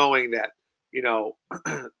in there knowing that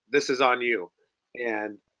this is on you,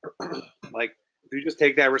 and like if you just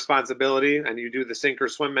take that responsibility and you do the sink or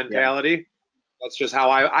swim mentality, that's just how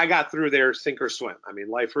I got through there, sink or swim. I mean,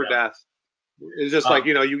 life or death. It's just like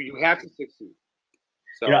you have to succeed.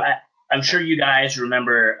 So I'm sure you guys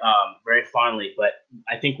remember very fondly, but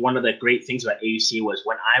I think one of the great things about AUC was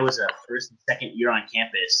when I was a first and second year on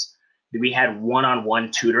campus, we had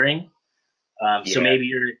one-on-one tutoring. So maybe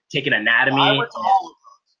you're taking anatomy,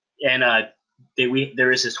 and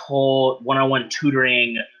there is this whole one-on-one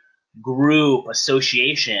tutoring group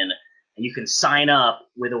association and you can sign up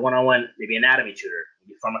with a one-on-one, maybe anatomy tutor,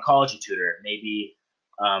 maybe pharmacology tutor, maybe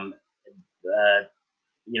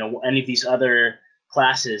any of these other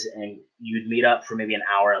classes, and you'd meet up for maybe an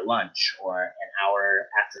hour at lunch or an hour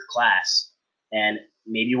after class. And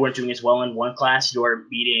maybe you weren't doing as well in one class, you're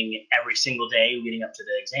meeting every single day leading up to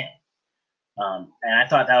the exam. And I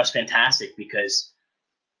thought that was fantastic because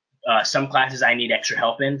some classes I need extra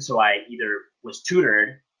help in, so I either was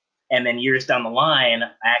tutored, and then years down the line,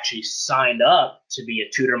 I actually signed up to be a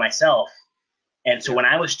tutor myself. And so when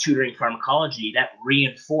I was tutoring pharmacology, that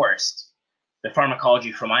reinforced the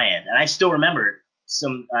pharmacology from my end. And I still remember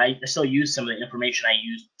I still use some of the information I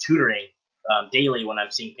use tutoring daily when I'm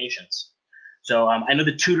seeing patients. So I know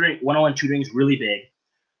the tutoring, one-on-one tutoring is really big.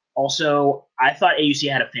 Also, I thought AUC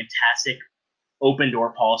had a fantastic open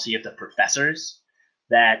door policy of the professors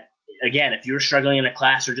that, again, if you were struggling in a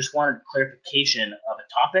class or just wanted clarification of a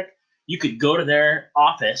topic, you could go to their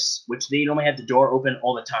office, which they normally have the door open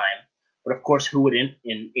all the time. But of course, who wouldn't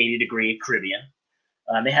in 80-degree Caribbean?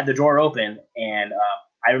 They had the door open, and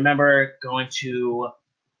I remember going to,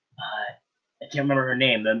 I can't remember her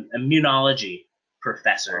name, the immunology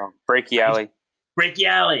professor. Brachiali.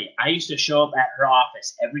 Brachiali. I used to show up at her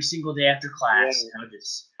office every single day after class, and I would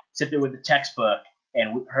just sit there with the textbook,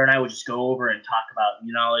 and her and I would just go over and talk about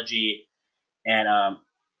immunology. And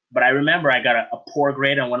but I remember I got a poor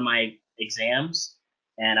grade on one of my exams,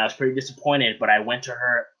 and I was pretty disappointed. But I went to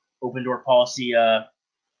her open door policy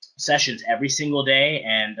sessions every single day,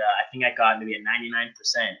 and I think I got maybe a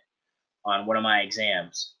 99% on one of my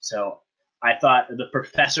exams. So I thought the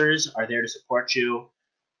professors are there to support you.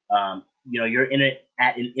 You're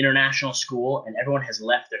at an international school, and everyone has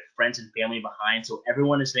left their friends and family behind, so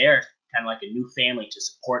everyone is there, kind of like a new family, to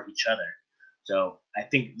support each other. So I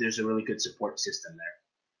think there's a really good support system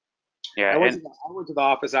there. Yeah, I went to the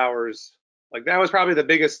office hours. Like that was probably the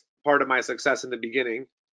biggest part of my success in the beginning.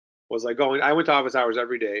 Was like I went to office hours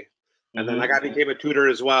every day, and then I became a tutor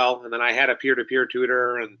as well, and then I had a peer-to-peer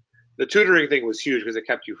tutor, and the tutoring thing was huge because it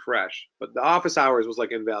kept you fresh. But the office hours was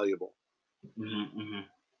like invaluable.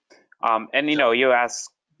 And you ask,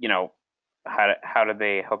 how do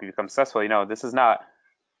they help you become successful? This is not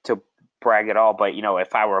to brag at all, but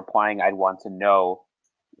if I were applying, I'd want to know,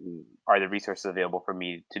 are the resources available for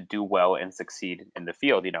me to do well and succeed in the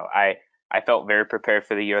field? I felt very prepared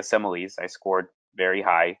for the USMLEs. I scored very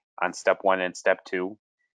high on step 1 and step 2.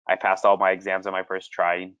 I passed all my exams on my first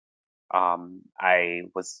try. I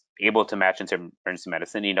was able to match into emergency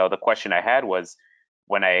medicine. The question I had was,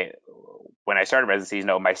 when I started residency,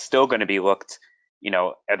 am I still going to be looked,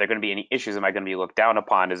 are there going to be any issues? Am I going to be looked down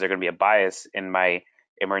upon? Is there going to be a bias in my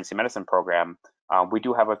emergency medicine program? We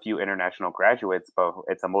do have a few international graduates, but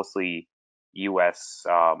it's a mostly U.S.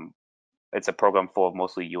 It's a program full of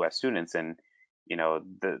mostly U.S. students, and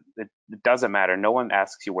it doesn't matter. No one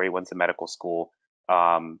asks you where you went to medical school.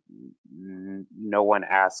 No one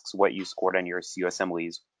asks what you scored on your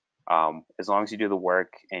USMLEs. As long as you do the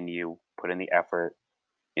work and you put in the effort,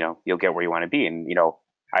 you'll get where you want to be. And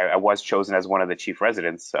I was chosen as one of the chief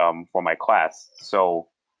residents for my class. So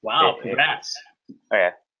wow, congrats.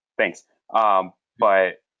 Yeah, thanks.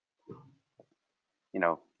 But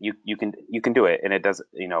you can do it, and it does.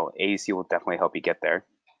 AUC will definitely help you get there.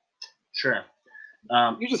 Sure.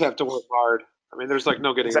 You just have to work hard. I mean, there's like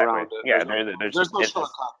no getting around it. Yeah, there's no shortcut.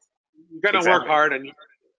 You got to work hard, and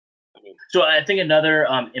so I think another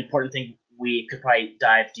important thing we could probably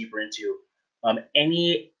dive deeper into,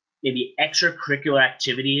 any maybe extracurricular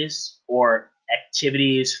activities or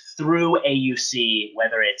activities through AUC,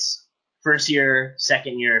 whether it's first year,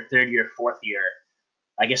 second year, third year, fourth year,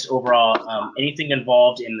 I guess overall, anything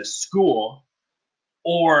involved in the school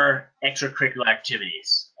or extracurricular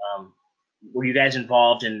activities. Were you guys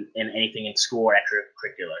involved in anything in school or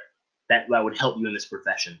extracurricular that would help you in this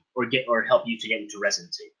profession or help you to get into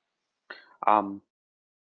residency?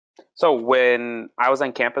 So when I was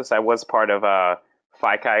on campus, I was part of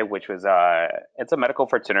Phi Chi, which was it's a medical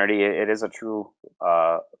fraternity. It is a true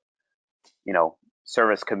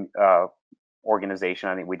service organization.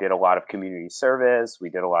 I think we did a lot of community service. We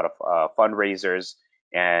did a lot of fundraisers,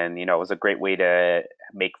 and it was a great way to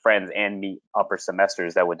make friends and meet upper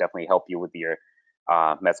semesters that would definitely help you with your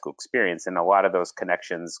med school experience. And a lot of those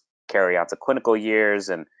connections carry on to clinical years,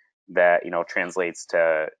 and that translates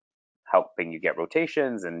to helping you get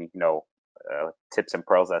rotations and tips and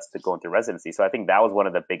pearls as to going through residency. So I think that was one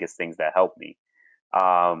of the biggest things that helped me.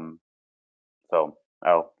 So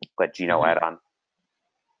I'll let Gino add on.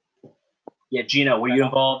 Yeah, Gino, were you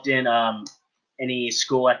involved in any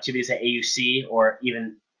school activities at AUC or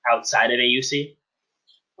even outside of AUC?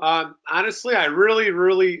 Honestly, I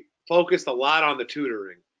really focused a lot on the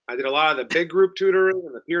tutoring. I did a lot of the big group tutoring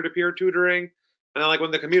and the peer-to-peer tutoring. And then like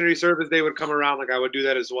when the community service day would come around, like I would do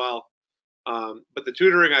that as well. But the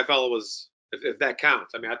tutoring I felt was, if that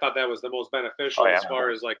counts. I mean, I thought that was the most beneficial Oh, yeah. as far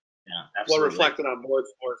as like Yeah, what absolutely. reflected on board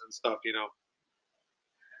scores and stuff,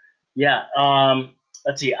 Yeah.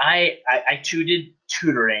 Let's see. I too did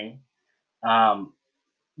tutoring.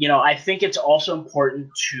 I think it's also important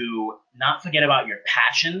to not forget about your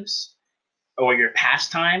passions or your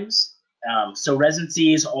pastimes. So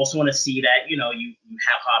residencies also want to see that, you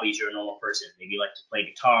have hobbies. You're a normal person. Maybe you like to play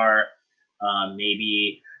guitar.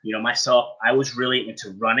 Maybe, myself, I was really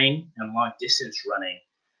into running and long distance running.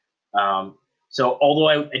 So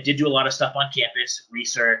although I did do a lot of stuff on campus,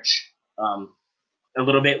 research, a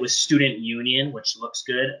little bit with student union, which looks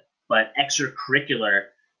good, but extracurricular,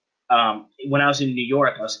 when I was in New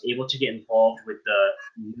York, I was able to get involved with the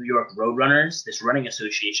New York Roadrunners, this running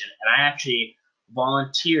association, and I actually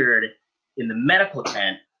volunteered in the medical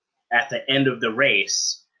tent at the end of the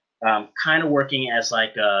race, kind of working as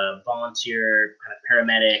like a volunteer kind of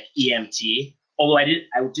paramedic EMT. Although I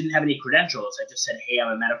didn't have any credentials. I just said, hey,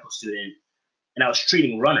 I'm a medical student, and I was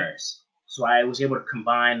treating runners. So I was able to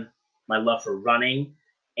combine my love for running,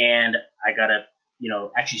 and I got to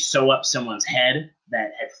actually sew up someone's head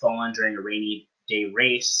that had fallen during a rainy day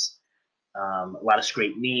race. A lot of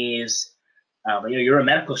scraped knees. But you're a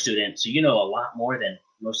medical student, so you know a lot more than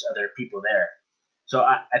most other people there. So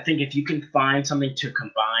I think if you can find something to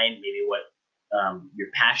combine maybe what your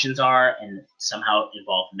passions are and somehow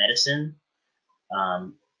involve medicine,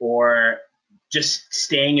 or just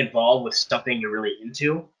staying involved with something you're really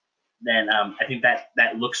into, then I think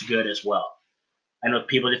that looks good as well. I know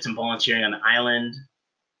people did some volunteering on the island.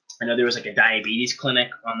 I know there was like a diabetes clinic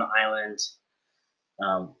on the island.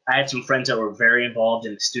 I had some friends that were very involved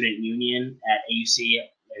in the student union at AUC,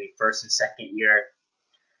 maybe first and second year.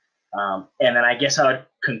 And then I guess I would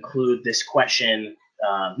conclude this question,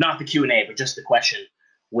 not the Q&A, but just the question,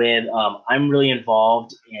 with I'm really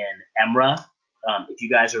involved in EMRA. If you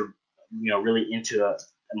guys are really into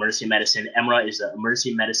emergency medicine, EMRA is the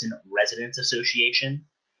Emergency Medicine Residents Association,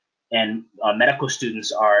 and medical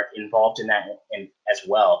students are involved in that as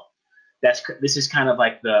well. This is kind of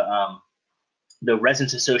like the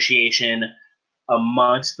Residents Association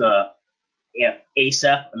amongst the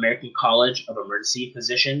ASEP, American College of Emergency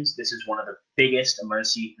Physicians. This is one of the biggest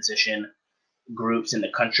emergency physician groups in the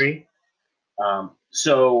country.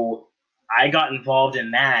 So I got involved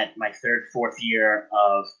in that my third, fourth year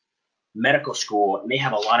of medical school, and they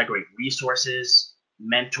have a lot of great resources,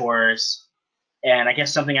 mentors, and I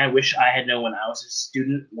guess something I wish I had known when I was a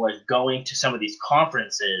student was going to some of these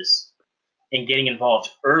conferences and getting involved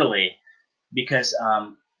early, because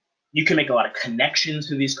you can make a lot of connections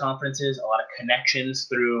through these conferences, a lot of connections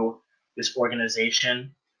through this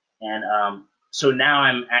organization. And so now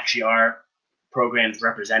I'm actually our program's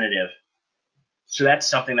representative. So that's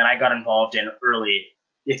something that I got involved in early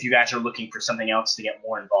if you guys are looking for something else to get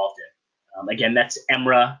more involved in. Again, that's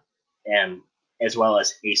EMRA and as well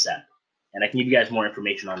as ASEP. And I can give you guys more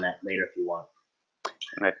information on that later if you want.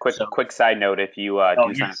 And a quick side note, if you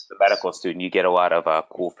do sign up as a medical student, you get a lot of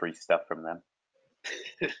cool free stuff from them.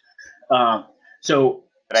 So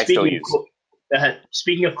that I still use.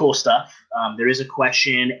 Speaking of cool stuff, there is a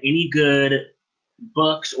question: any good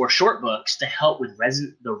books or short books to help with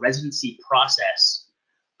the residency process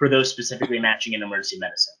for those specifically matching in emergency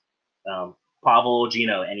medicine? Pavel,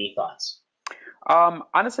 Gino, any thoughts?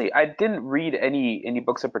 Honestly, I didn't read any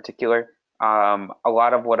books in particular. A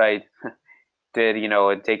lot of what I did,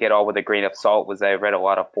 and take it all with a grain of salt, was I read a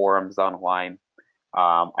lot of forums online.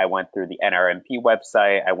 I went through the NRMP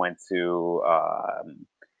website. I went to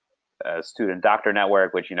Student Doctor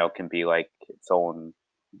Network, which can be like its own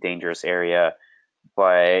dangerous area.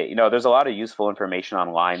 But there's a lot of useful information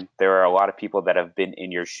online. There are a lot of people that have been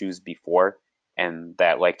in your shoes before and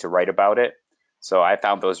that like to write about it. So I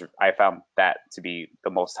found that to be the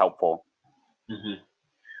most helpful. Mm-hmm.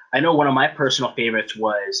 I know one of my personal favorites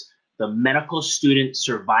was the Medical Student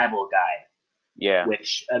Survival Guide. Yeah.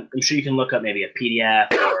 Which I'm sure you can look up maybe a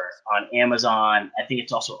PDF or on Amazon. I think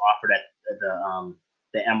it's also offered at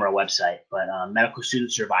the EMRA website, but Medical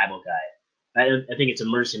Student Survival Guide. I think it's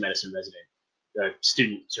Emergency Medicine Resident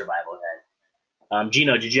Student Survival Guide.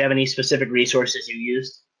 Gino, did you have any specific resources you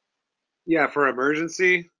used? Yeah, for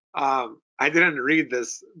emergency, I didn't read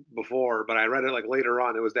this before, but I read it like later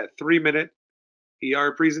on. It was that 3-minute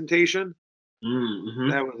ER presentation. Mm-hmm.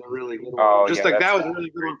 That was a really good one. Oh, Just yeah, like that was a really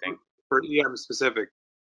good one thing. for EM specific.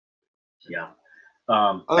 Yeah.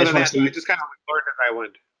 Other than that, I just kind of learned as I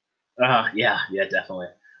went. Yeah, definitely.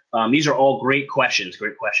 These are all great questions.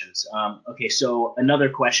 Okay, so another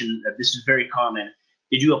question. This is very common.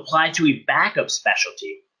 Did you apply to a backup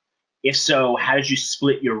specialty? If so, how did you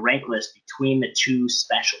split your rank list between the two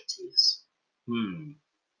specialties?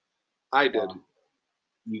 I did.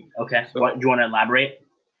 Okay. So, Do you want to elaborate?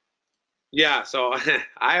 yeah, so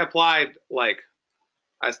I applied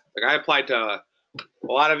I applied to a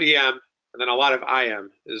lot of EM and then a lot of IM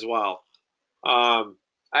as well. I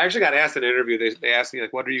actually got asked in an interview. They asked me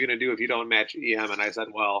like, "What are you going to do if you don't match EM?" And I said,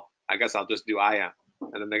 "Well, I guess I'll just do IM."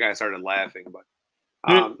 And then the guy started laughing.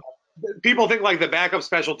 But people think like the backup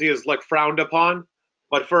specialty is like frowned upon,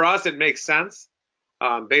 but for us it makes sense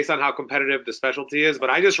based on how competitive the specialty is. But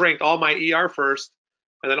I just ranked all my ER first,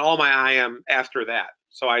 and then all my IM after that.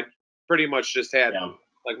 So I pretty much just had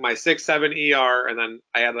like my 6, 7 ER, and then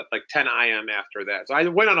I had like 10 IM after that. So I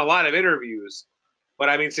went on a lot of interviews, but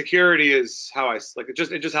I mean, security is how I like it.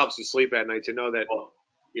 Just helps you sleep at night to know that,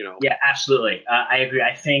 you know. Yeah, absolutely. I agree.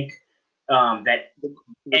 I think that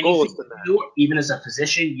the goal is anything you do, even as a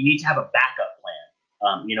physician, you need to have a backup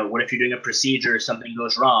plan. You know, what if you're doing a procedure, something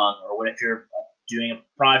goes wrong, or what if you're doing a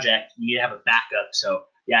project, you need to have a backup. So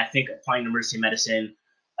yeah, I think applying to emergency medicine,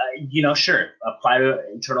 you know, sure, apply to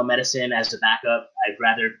internal medicine as a backup. I'd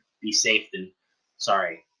rather be safe than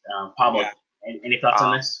sorry. Pablo, any thoughts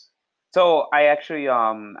on this? So I actually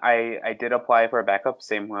I did apply for a backup,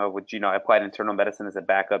 same with Gino. I applied internal medicine as a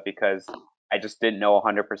backup because I just didn't know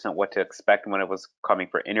 100% what to expect when it was coming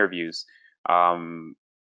for interviews.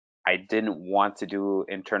 I didn't want to do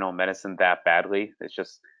internal medicine that badly.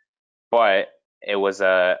 But it was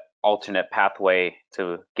a alternate pathway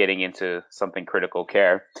to getting into something critical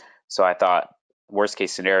care. So I thought, worst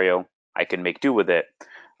case scenario, I can make do with it.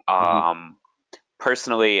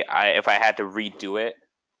 Personally, if I had to redo it,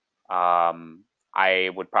 I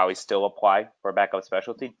would probably still apply for a backup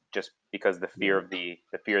specialty just because the fear of the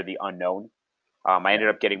unknown. I ended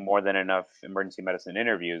up getting more than enough emergency medicine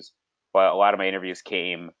interviews, but a lot of my interviews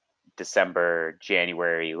came December,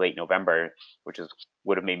 January, late November, which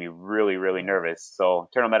would have made me really, really nervous. So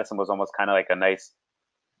internal medicine was almost kind of like a nice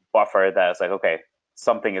buffer that it's like, okay,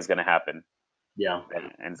 something is going to happen. Yeah.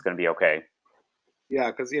 And it's going to be okay. Yeah,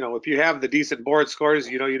 because, you know, if you have the decent board scores,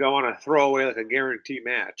 you know, you don't want to throw away like a guarantee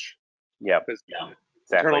match. Yeah. Exactly.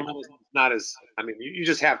 Internal medicine is not as, I mean, you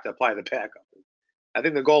just have to apply the backup. I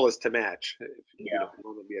think the goal is to match. If you don't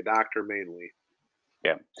want to be a doctor mainly.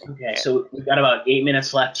 Yeah. Okay, so we've got about 8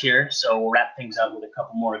 minutes left here, so we'll wrap things up with a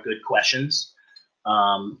couple more good questions.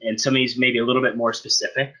 And some of these may be a little bit more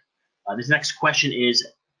specific. This next question is,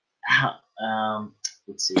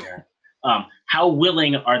 let's see here. How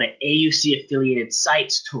willing are the AUC affiliated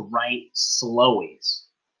sites to write slowies?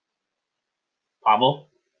 Pavel?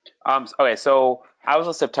 Okay, so I was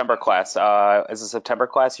a September class. As a September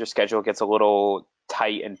class, your schedule gets a little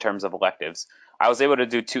tight in terms of electives. I was able to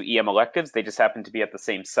do 2 EM electives. They just happened to be at the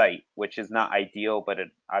same site, which is not ideal, but it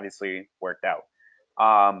obviously worked out.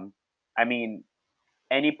 I mean,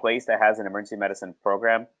 any place that has an emergency medicine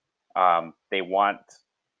program, they want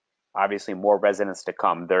obviously more residents to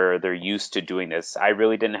come. They're used to doing this. I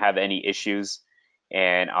really didn't have any issues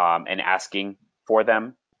and asking for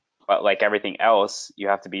them. But like everything else, you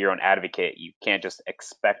have to be your own advocate. You can't just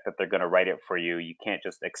expect that they're going to write it for you. You can't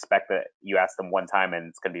just expect that you ask them one time and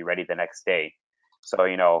it's going to be ready the next day. So,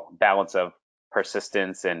 you know, balance of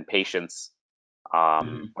persistence and patience.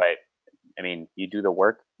 But I mean, you do the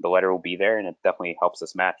work, the letter will be there, and it definitely helps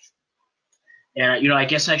us match. And, you know, I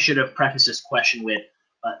guess I should have prefaced this question with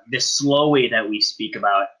the SLOE that we speak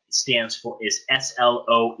about is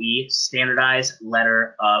SLOE, Standardized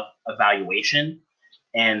Letter of Evaluation.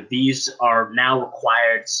 And these are now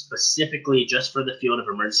required specifically just for the field of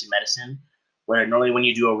emergency medicine, where normally when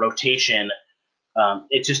you do a rotation,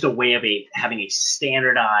 it's just a way of having a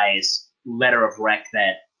standardized letter of rec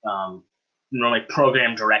that normally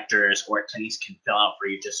program directors or attendees can fill out for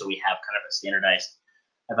you, just so we have kind of a standardized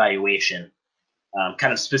evaluation,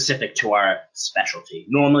 kind of specific to our specialty.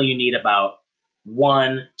 Normally you need about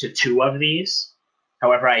 1 to 2 of these.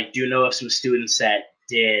 However, I do know of some students that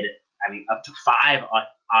did, up to 5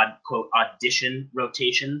 quote audition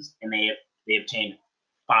rotations, and they obtained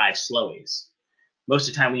 5 slowies. Most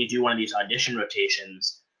of the time when you do one of these audition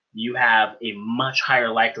rotations, you have a much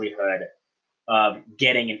higher likelihood of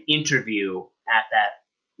getting an interview at that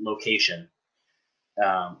location.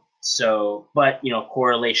 But you know,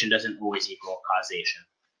 correlation doesn't always equal causation,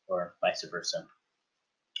 or vice versa.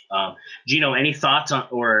 Gino, any thoughts on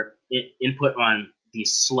or input on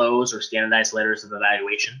these SLOs or standardized letters of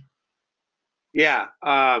evaluation? Yeah.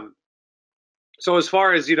 So as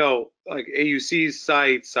far as, you know, like AUC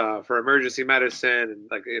sites for emergency medicine, and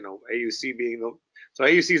like, you know, AUC being so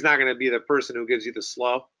AUC is not going to be the person who gives you the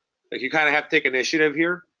SLO. Like, you kind of have to take initiative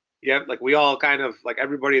here. yeah, like we all kind of, like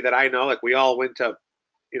everybody that I know, like we all went to,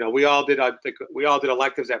 we all did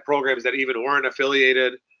electives at programs that even weren't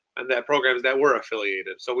affiliated and that programs that were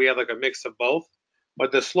affiliated. So we had like a mix of both.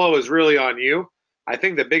 But the slow is really on you. I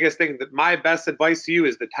think the biggest thing, that my best advice to you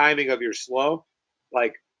is the timing of your slow.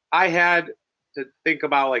 Like I had to think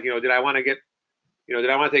about, like, did I want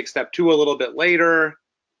to take step 2 a little bit later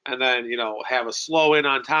and then, have a slow in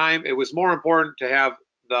on time? It was more important to have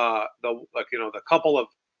the couple of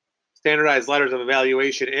standardized letters of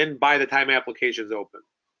evaluation in by the time applications open.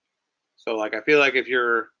 So like, I feel like if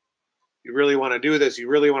you really want to do this, you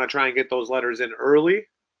really want to try and get those letters in early.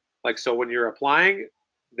 Like, so when you're applying,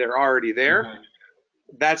 they're already there.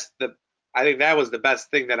 Mm-hmm. I think that was the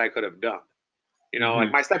best thing that I could have done. Mm-hmm.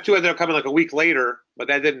 Like my step 2 ended up coming like a week later, but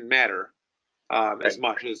that didn't matter as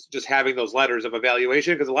much as just having those letters of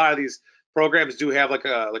evaluation. Because a lot of these programs do have like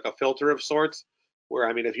a filter of sorts where,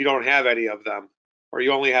 I mean, if you don't have any of them or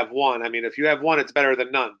you only have one, I mean, if you have one, it's better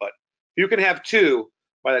than none. But if you can have 2,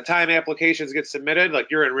 by the time applications get submitted,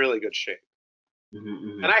 like you're in really good shape.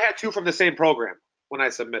 Mm-hmm. And I had 2 from the same program when I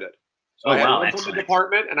submitted. So I had one from the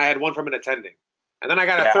department and I had one from an attending. And then I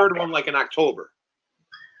got a third one like in October.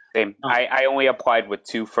 Same. I only applied with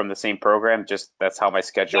 2 from the same program. Just that's how my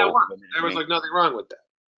schedule. There was like nothing wrong with that.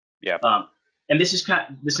 Yeah. And this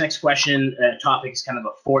next question topic is kind of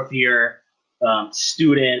a 4th year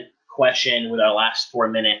student question with our last 4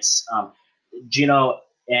 minutes. Gino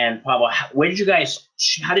and Pablo, how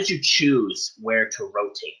did you choose where to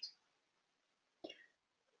rotate?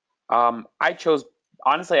 I chose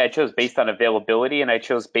based on availability, and I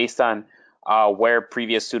chose based on where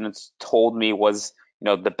previous students told me was,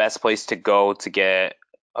 the best place to go to get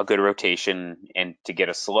a good rotation and to get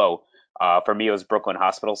a slow. For me, it was Brooklyn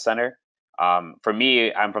Hospital Center. For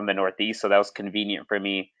me, I'm from the Northeast, so that was convenient for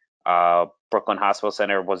me. Brooklyn Hospital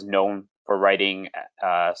Center was known for writing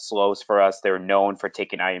slows for us. They were known for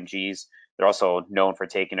taking IMGs. They're also known for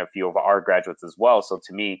taking a few of our graduates as well. So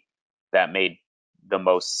to me, that made the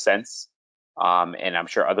most sense. And I'm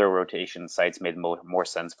sure other rotation sites made more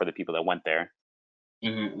sense for the people that went there.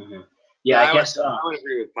 Mm-hmm, mm-hmm. Yeah, I guess I would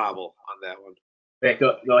agree with Pavel on that one. Right,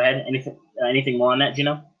 go ahead. Anything more on that,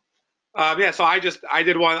 Gino? Yeah, so I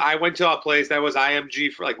did one. I went to a place that was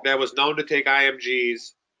IMG that was known to take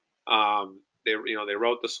IMGs. They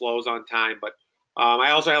wrote the slows on time, but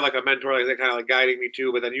I also had like a mentor like, that kind of like guiding me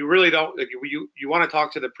too. But then you really don't, like, you want to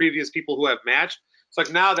talk to the previous people who have matched. It's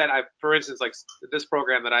like now that for instance, like this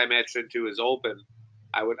program that I matched into is open,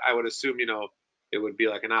 I would assume it would be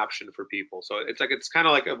like an option for people. So it's kind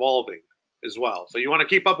of like evolving as well. So you want to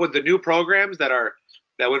keep up with the new programs that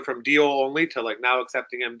went from DO only to like now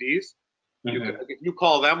accepting MDs. Mm-hmm. If you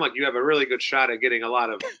call them, like you have a really good shot at getting getting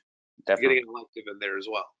an elective in there as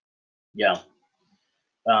well. Yeah.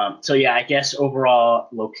 So yeah, I guess overall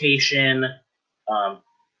location,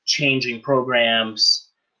 changing programs,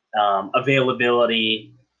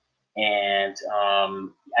 availability, and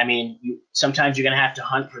I mean, sometimes you're gonna have to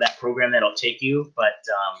hunt for that program that'll take you, but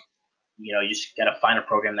you just gotta find a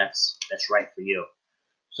program that's right for you.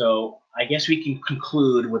 So I guess we can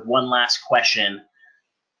conclude with one last question,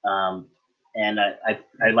 and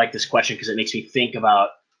I like this question because it makes me think about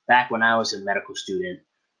back when I was a medical student.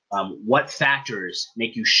 What factors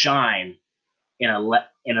make you shine in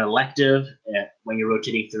an elective when you're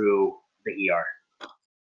rotating through the ER?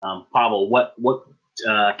 Pavel, what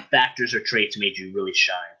factors or traits made you really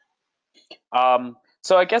shine?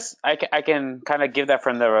 So I guess I can kind of give that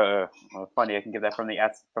from the funny. I can give that from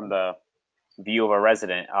the view of a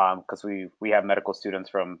resident, because we have medical students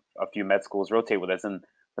from a few med schools rotate with us, and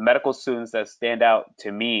the medical students that stand out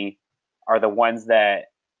to me are the ones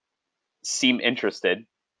that seem interested.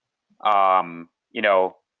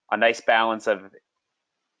 A nice balance of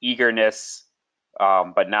eagerness,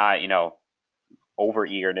 but not, over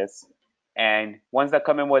eagerness, and ones that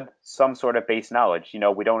come in with some sort of base knowledge.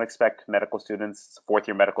 We don't expect medical students, 4th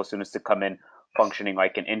year medical students, to come in functioning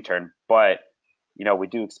like an intern, but, we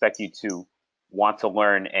do expect you to want to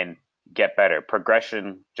learn and get better.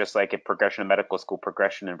 Progression, just like a progression in medical school,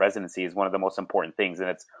 progression in residency is one of the most important things. And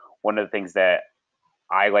it's one of the things that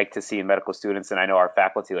I like to see in medical students, and I know our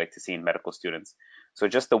faculty like to see in medical students. So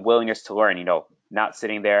just the willingness to learn, not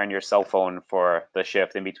sitting there on your cell phone for the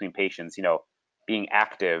shift in between patients, being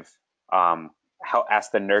active.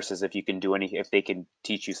 Ask the nurses if you can do if they can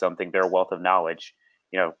teach you something. They're a wealth of knowledge.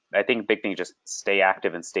 I think big thing, just stay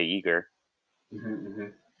active and stay eager. Mm-hmm,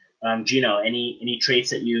 mm-hmm. Gino, any traits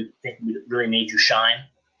that you think really made you shine?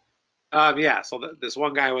 Yeah. So this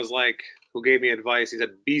one guy who gave me advice. He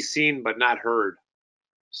said, "Be seen but not heard."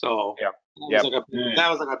 So yeah, that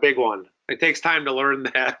was like a big one. It takes time to learn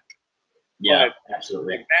that. Yeah, But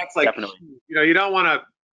absolutely. like, that's like, Definitely. you don't want to,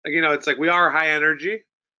 it's like we are high energy,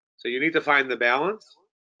 so you need to find the balance.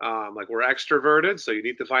 Like we're extroverted, so you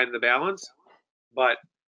need to find the balance. But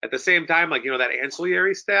at the same time, like, that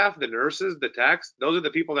ancillary staff, the nurses, the techs, those are the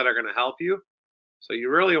people that are going to help you. So you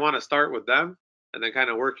really want to start with them and then kind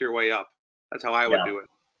of work your way up. That's how I would Yeah, do it.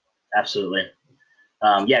 absolutely.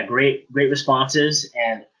 Yeah, great responses.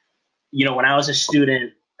 And when I was a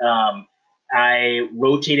student, I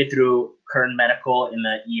rotated through Kern Medical in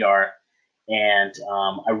the ER, and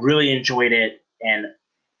I really enjoyed it. And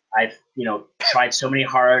I've tried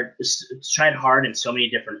hard in so many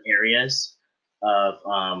different areas of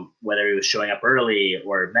whether it was showing up early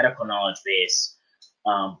or medical knowledge base.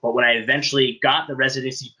 But when I eventually got the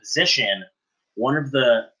residency position, one of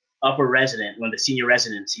the one of the senior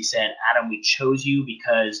residents, he said, "Adam, we chose you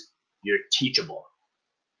because you're teachable."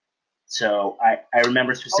 So I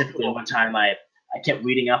remember specifically one time I kept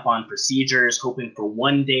reading up on procedures, hoping for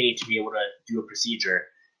one day to be able to do a procedure,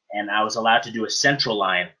 and I was allowed to do a central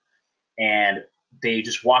line, and they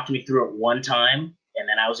just walked me through it one time, and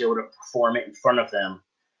then I was able to perform it in front of them.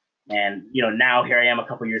 And now here I am a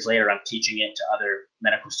couple years later, I'm teaching it to other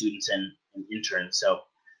medical students and interns. So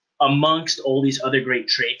amongst all these other great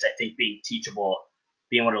traits, I think being teachable,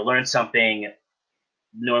 being able to learn something,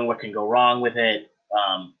 knowing what can go wrong with it,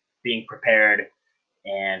 being prepared,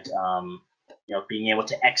 and being able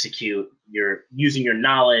to execute using your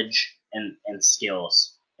knowledge and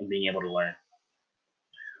skills and being able to learn.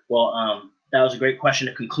 Well, that was a great question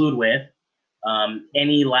to conclude with.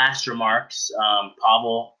 Any last remarks,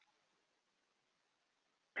 Pavel?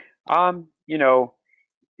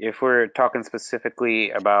 If we're talking specifically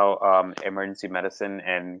about emergency medicine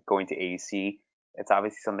and going to AUC, it's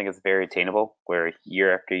obviously something that's very attainable, where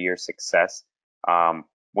year after year success.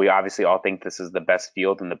 We obviously all think this is the best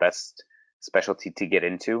field and the best specialty to get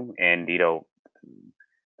into. And,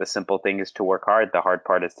 the simple thing is to work hard. The hard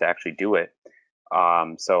part is to actually do it.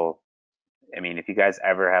 So, I mean, if you guys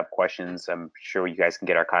ever have questions, I'm sure you guys can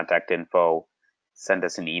get our contact info, send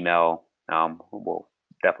us an email. We'll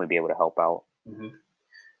definitely be able to help out. Mm-hmm.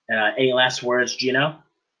 Any last words, Gino?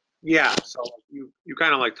 Yeah. So you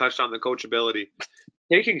kind of like touched on the coachability.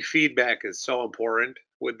 Taking feedback is so important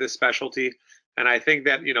with this specialty. And I think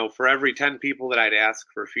that, for every 10 people that I'd ask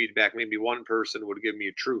for feedback, maybe one person would give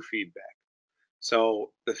me true feedback.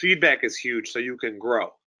 So the feedback is huge so you can grow.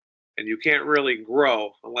 And you can't really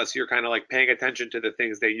grow unless you're kind of like paying attention to the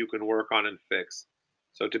things that you can work on and fix.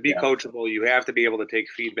 So to be coachable, you have to be able to take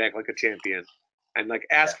feedback like a champion and like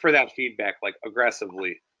ask for that feedback like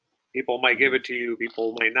aggressively. People might give it to you,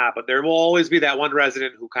 people might not, but there will always be that one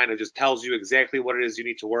resident who kind of just tells you exactly what it is you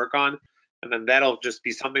need to work on, and then that'll just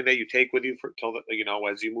be something that you take with you for till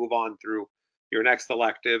as you move on through your next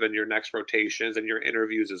elective and your next rotations and your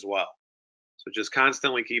interviews as well. So just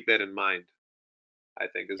constantly keep that in mind, I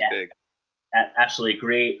think is big. Absolutely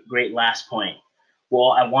great last point.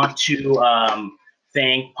 Well, I want to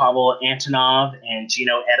thank Pavel Antonov and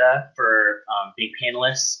Gino Etta for being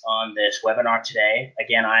panelists on this webinar today.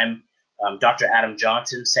 Again, I'm Dr. Adam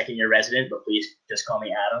Johnson, second year resident, but please just call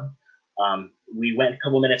me Adam. We went a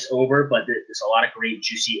couple minutes over, but there's a lot of great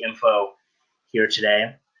juicy info here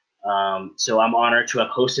today. So I'm honored to have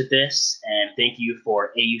hosted this, and thank you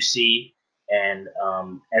for AUC and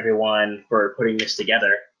everyone for putting this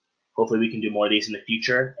together. Hopefully we can do more of these in the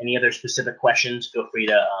future. Any other specific questions, feel free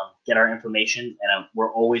to get our information, and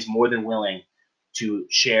we're always more than willing to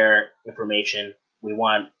share information. We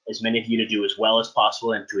want as many of you to do as well as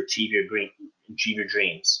possible and to achieve your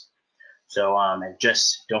dreams. So and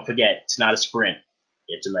just don't forget, it's not a sprint,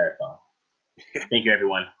 it's a marathon. Thank you,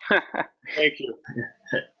 everyone. Thank you.